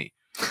 pointing at me.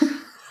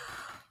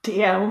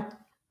 Damn.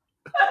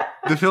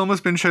 The film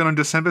has been shown on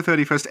December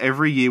 31st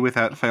every year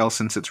without fail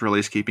since its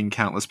release, keeping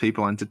countless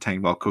people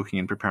entertained while cooking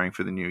and preparing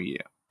for the new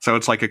year. So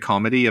it's like a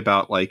comedy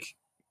about,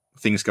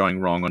 things going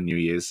wrong on New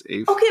Year's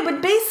Eve. Okay,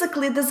 but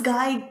basically this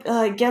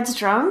guy gets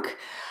drunk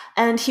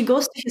and he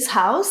goes to his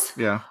house.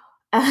 Yeah.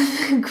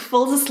 And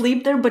falls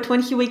asleep there, but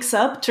when he wakes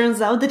up,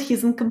 turns out that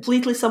he's in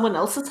completely someone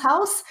else's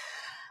house.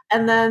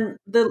 And then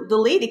the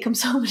lady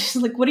comes home and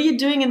she's like, "What are you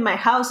doing in my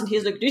house?" And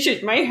he's like, "This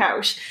is my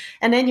house."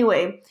 And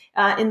anyway,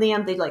 in the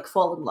end, they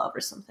fall in love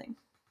or something.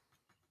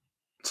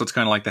 So it's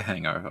kind of like The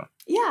Hangover.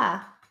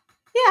 Yeah.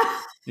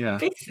 Yeah.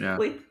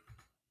 Basically. Yeah.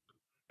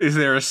 Is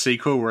there a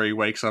sequel where he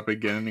wakes up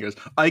again and he goes,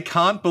 "I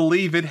can't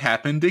believe it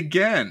happened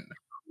again"?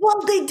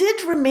 Well, they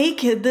did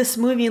remake this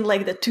movie in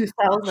the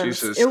 2000s.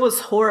 Jesus. It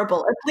was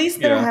horrible. At least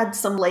there had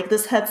some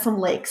this had some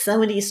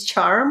 70s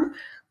charm,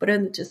 but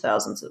in the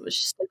 2000s it was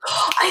just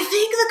I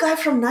think the guy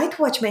from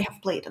Nightwatch may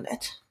have played in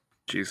it.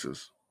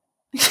 Jesus.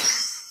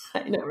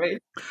 I know,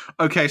 right?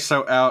 Okay,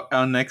 so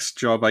our next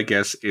job, I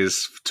guess,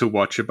 is to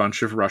watch a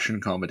bunch of Russian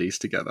comedies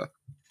together.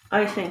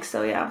 I think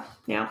so, yeah.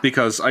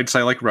 Because I'd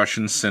say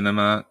Russian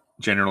cinema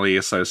generally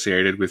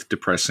associated with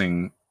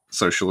depressing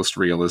socialist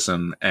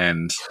realism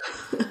and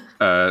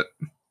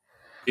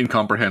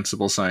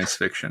incomprehensible science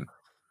fiction.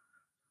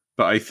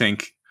 But I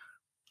think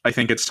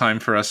it's time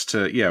for us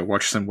to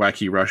watch some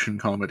wacky Russian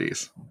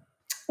comedies.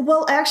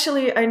 Well,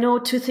 actually, I know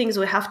 2 things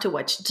we have to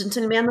watch: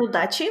 Gentlemen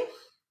Udachi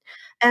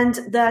and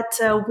that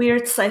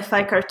weird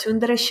sci-fi cartoon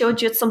that I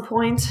showed you at some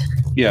point.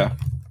 Yeah.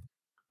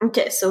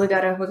 Okay, so we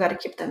gotta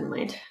keep that in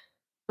mind.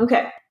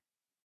 Okay.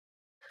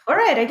 All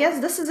right, I guess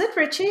this is it,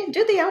 Richie.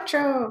 Do the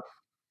outro.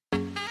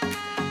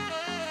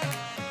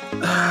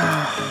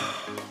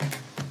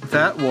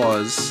 That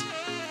was...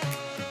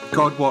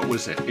 God, what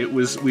was it? It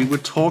was... We were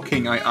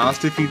talking. I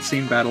asked if he'd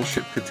seen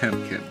Battleship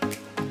Potemkin.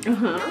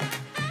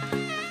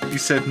 You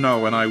said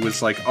no, and I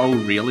was like, "Oh,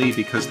 really?"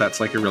 Because that's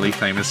a really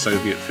famous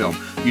Soviet film.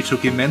 You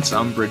took immense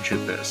umbrage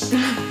at this.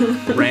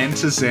 Ran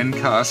to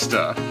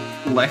Zencastr,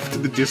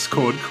 left the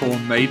Discord call,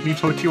 made me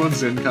talk to you on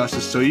Zencastr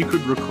so you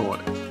could record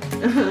it.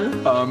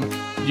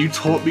 You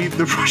taught me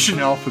the Russian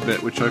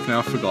alphabet, which I've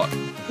now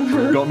forgotten.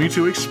 Got me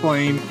to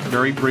explain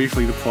very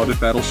briefly the plot of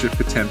Battleship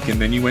Potemkin,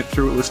 then you went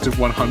through a list of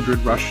 100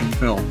 Russian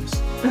films.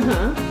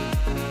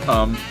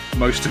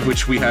 Most of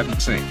which we hadn't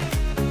seen.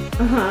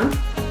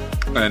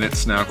 And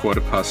it's now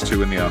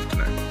 2:15 in the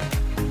afternoon.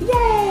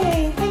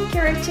 Yay! Thank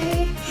you,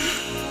 Richie.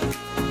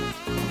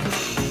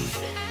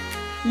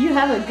 You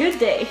have a good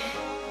day.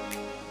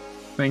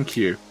 Thank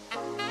you.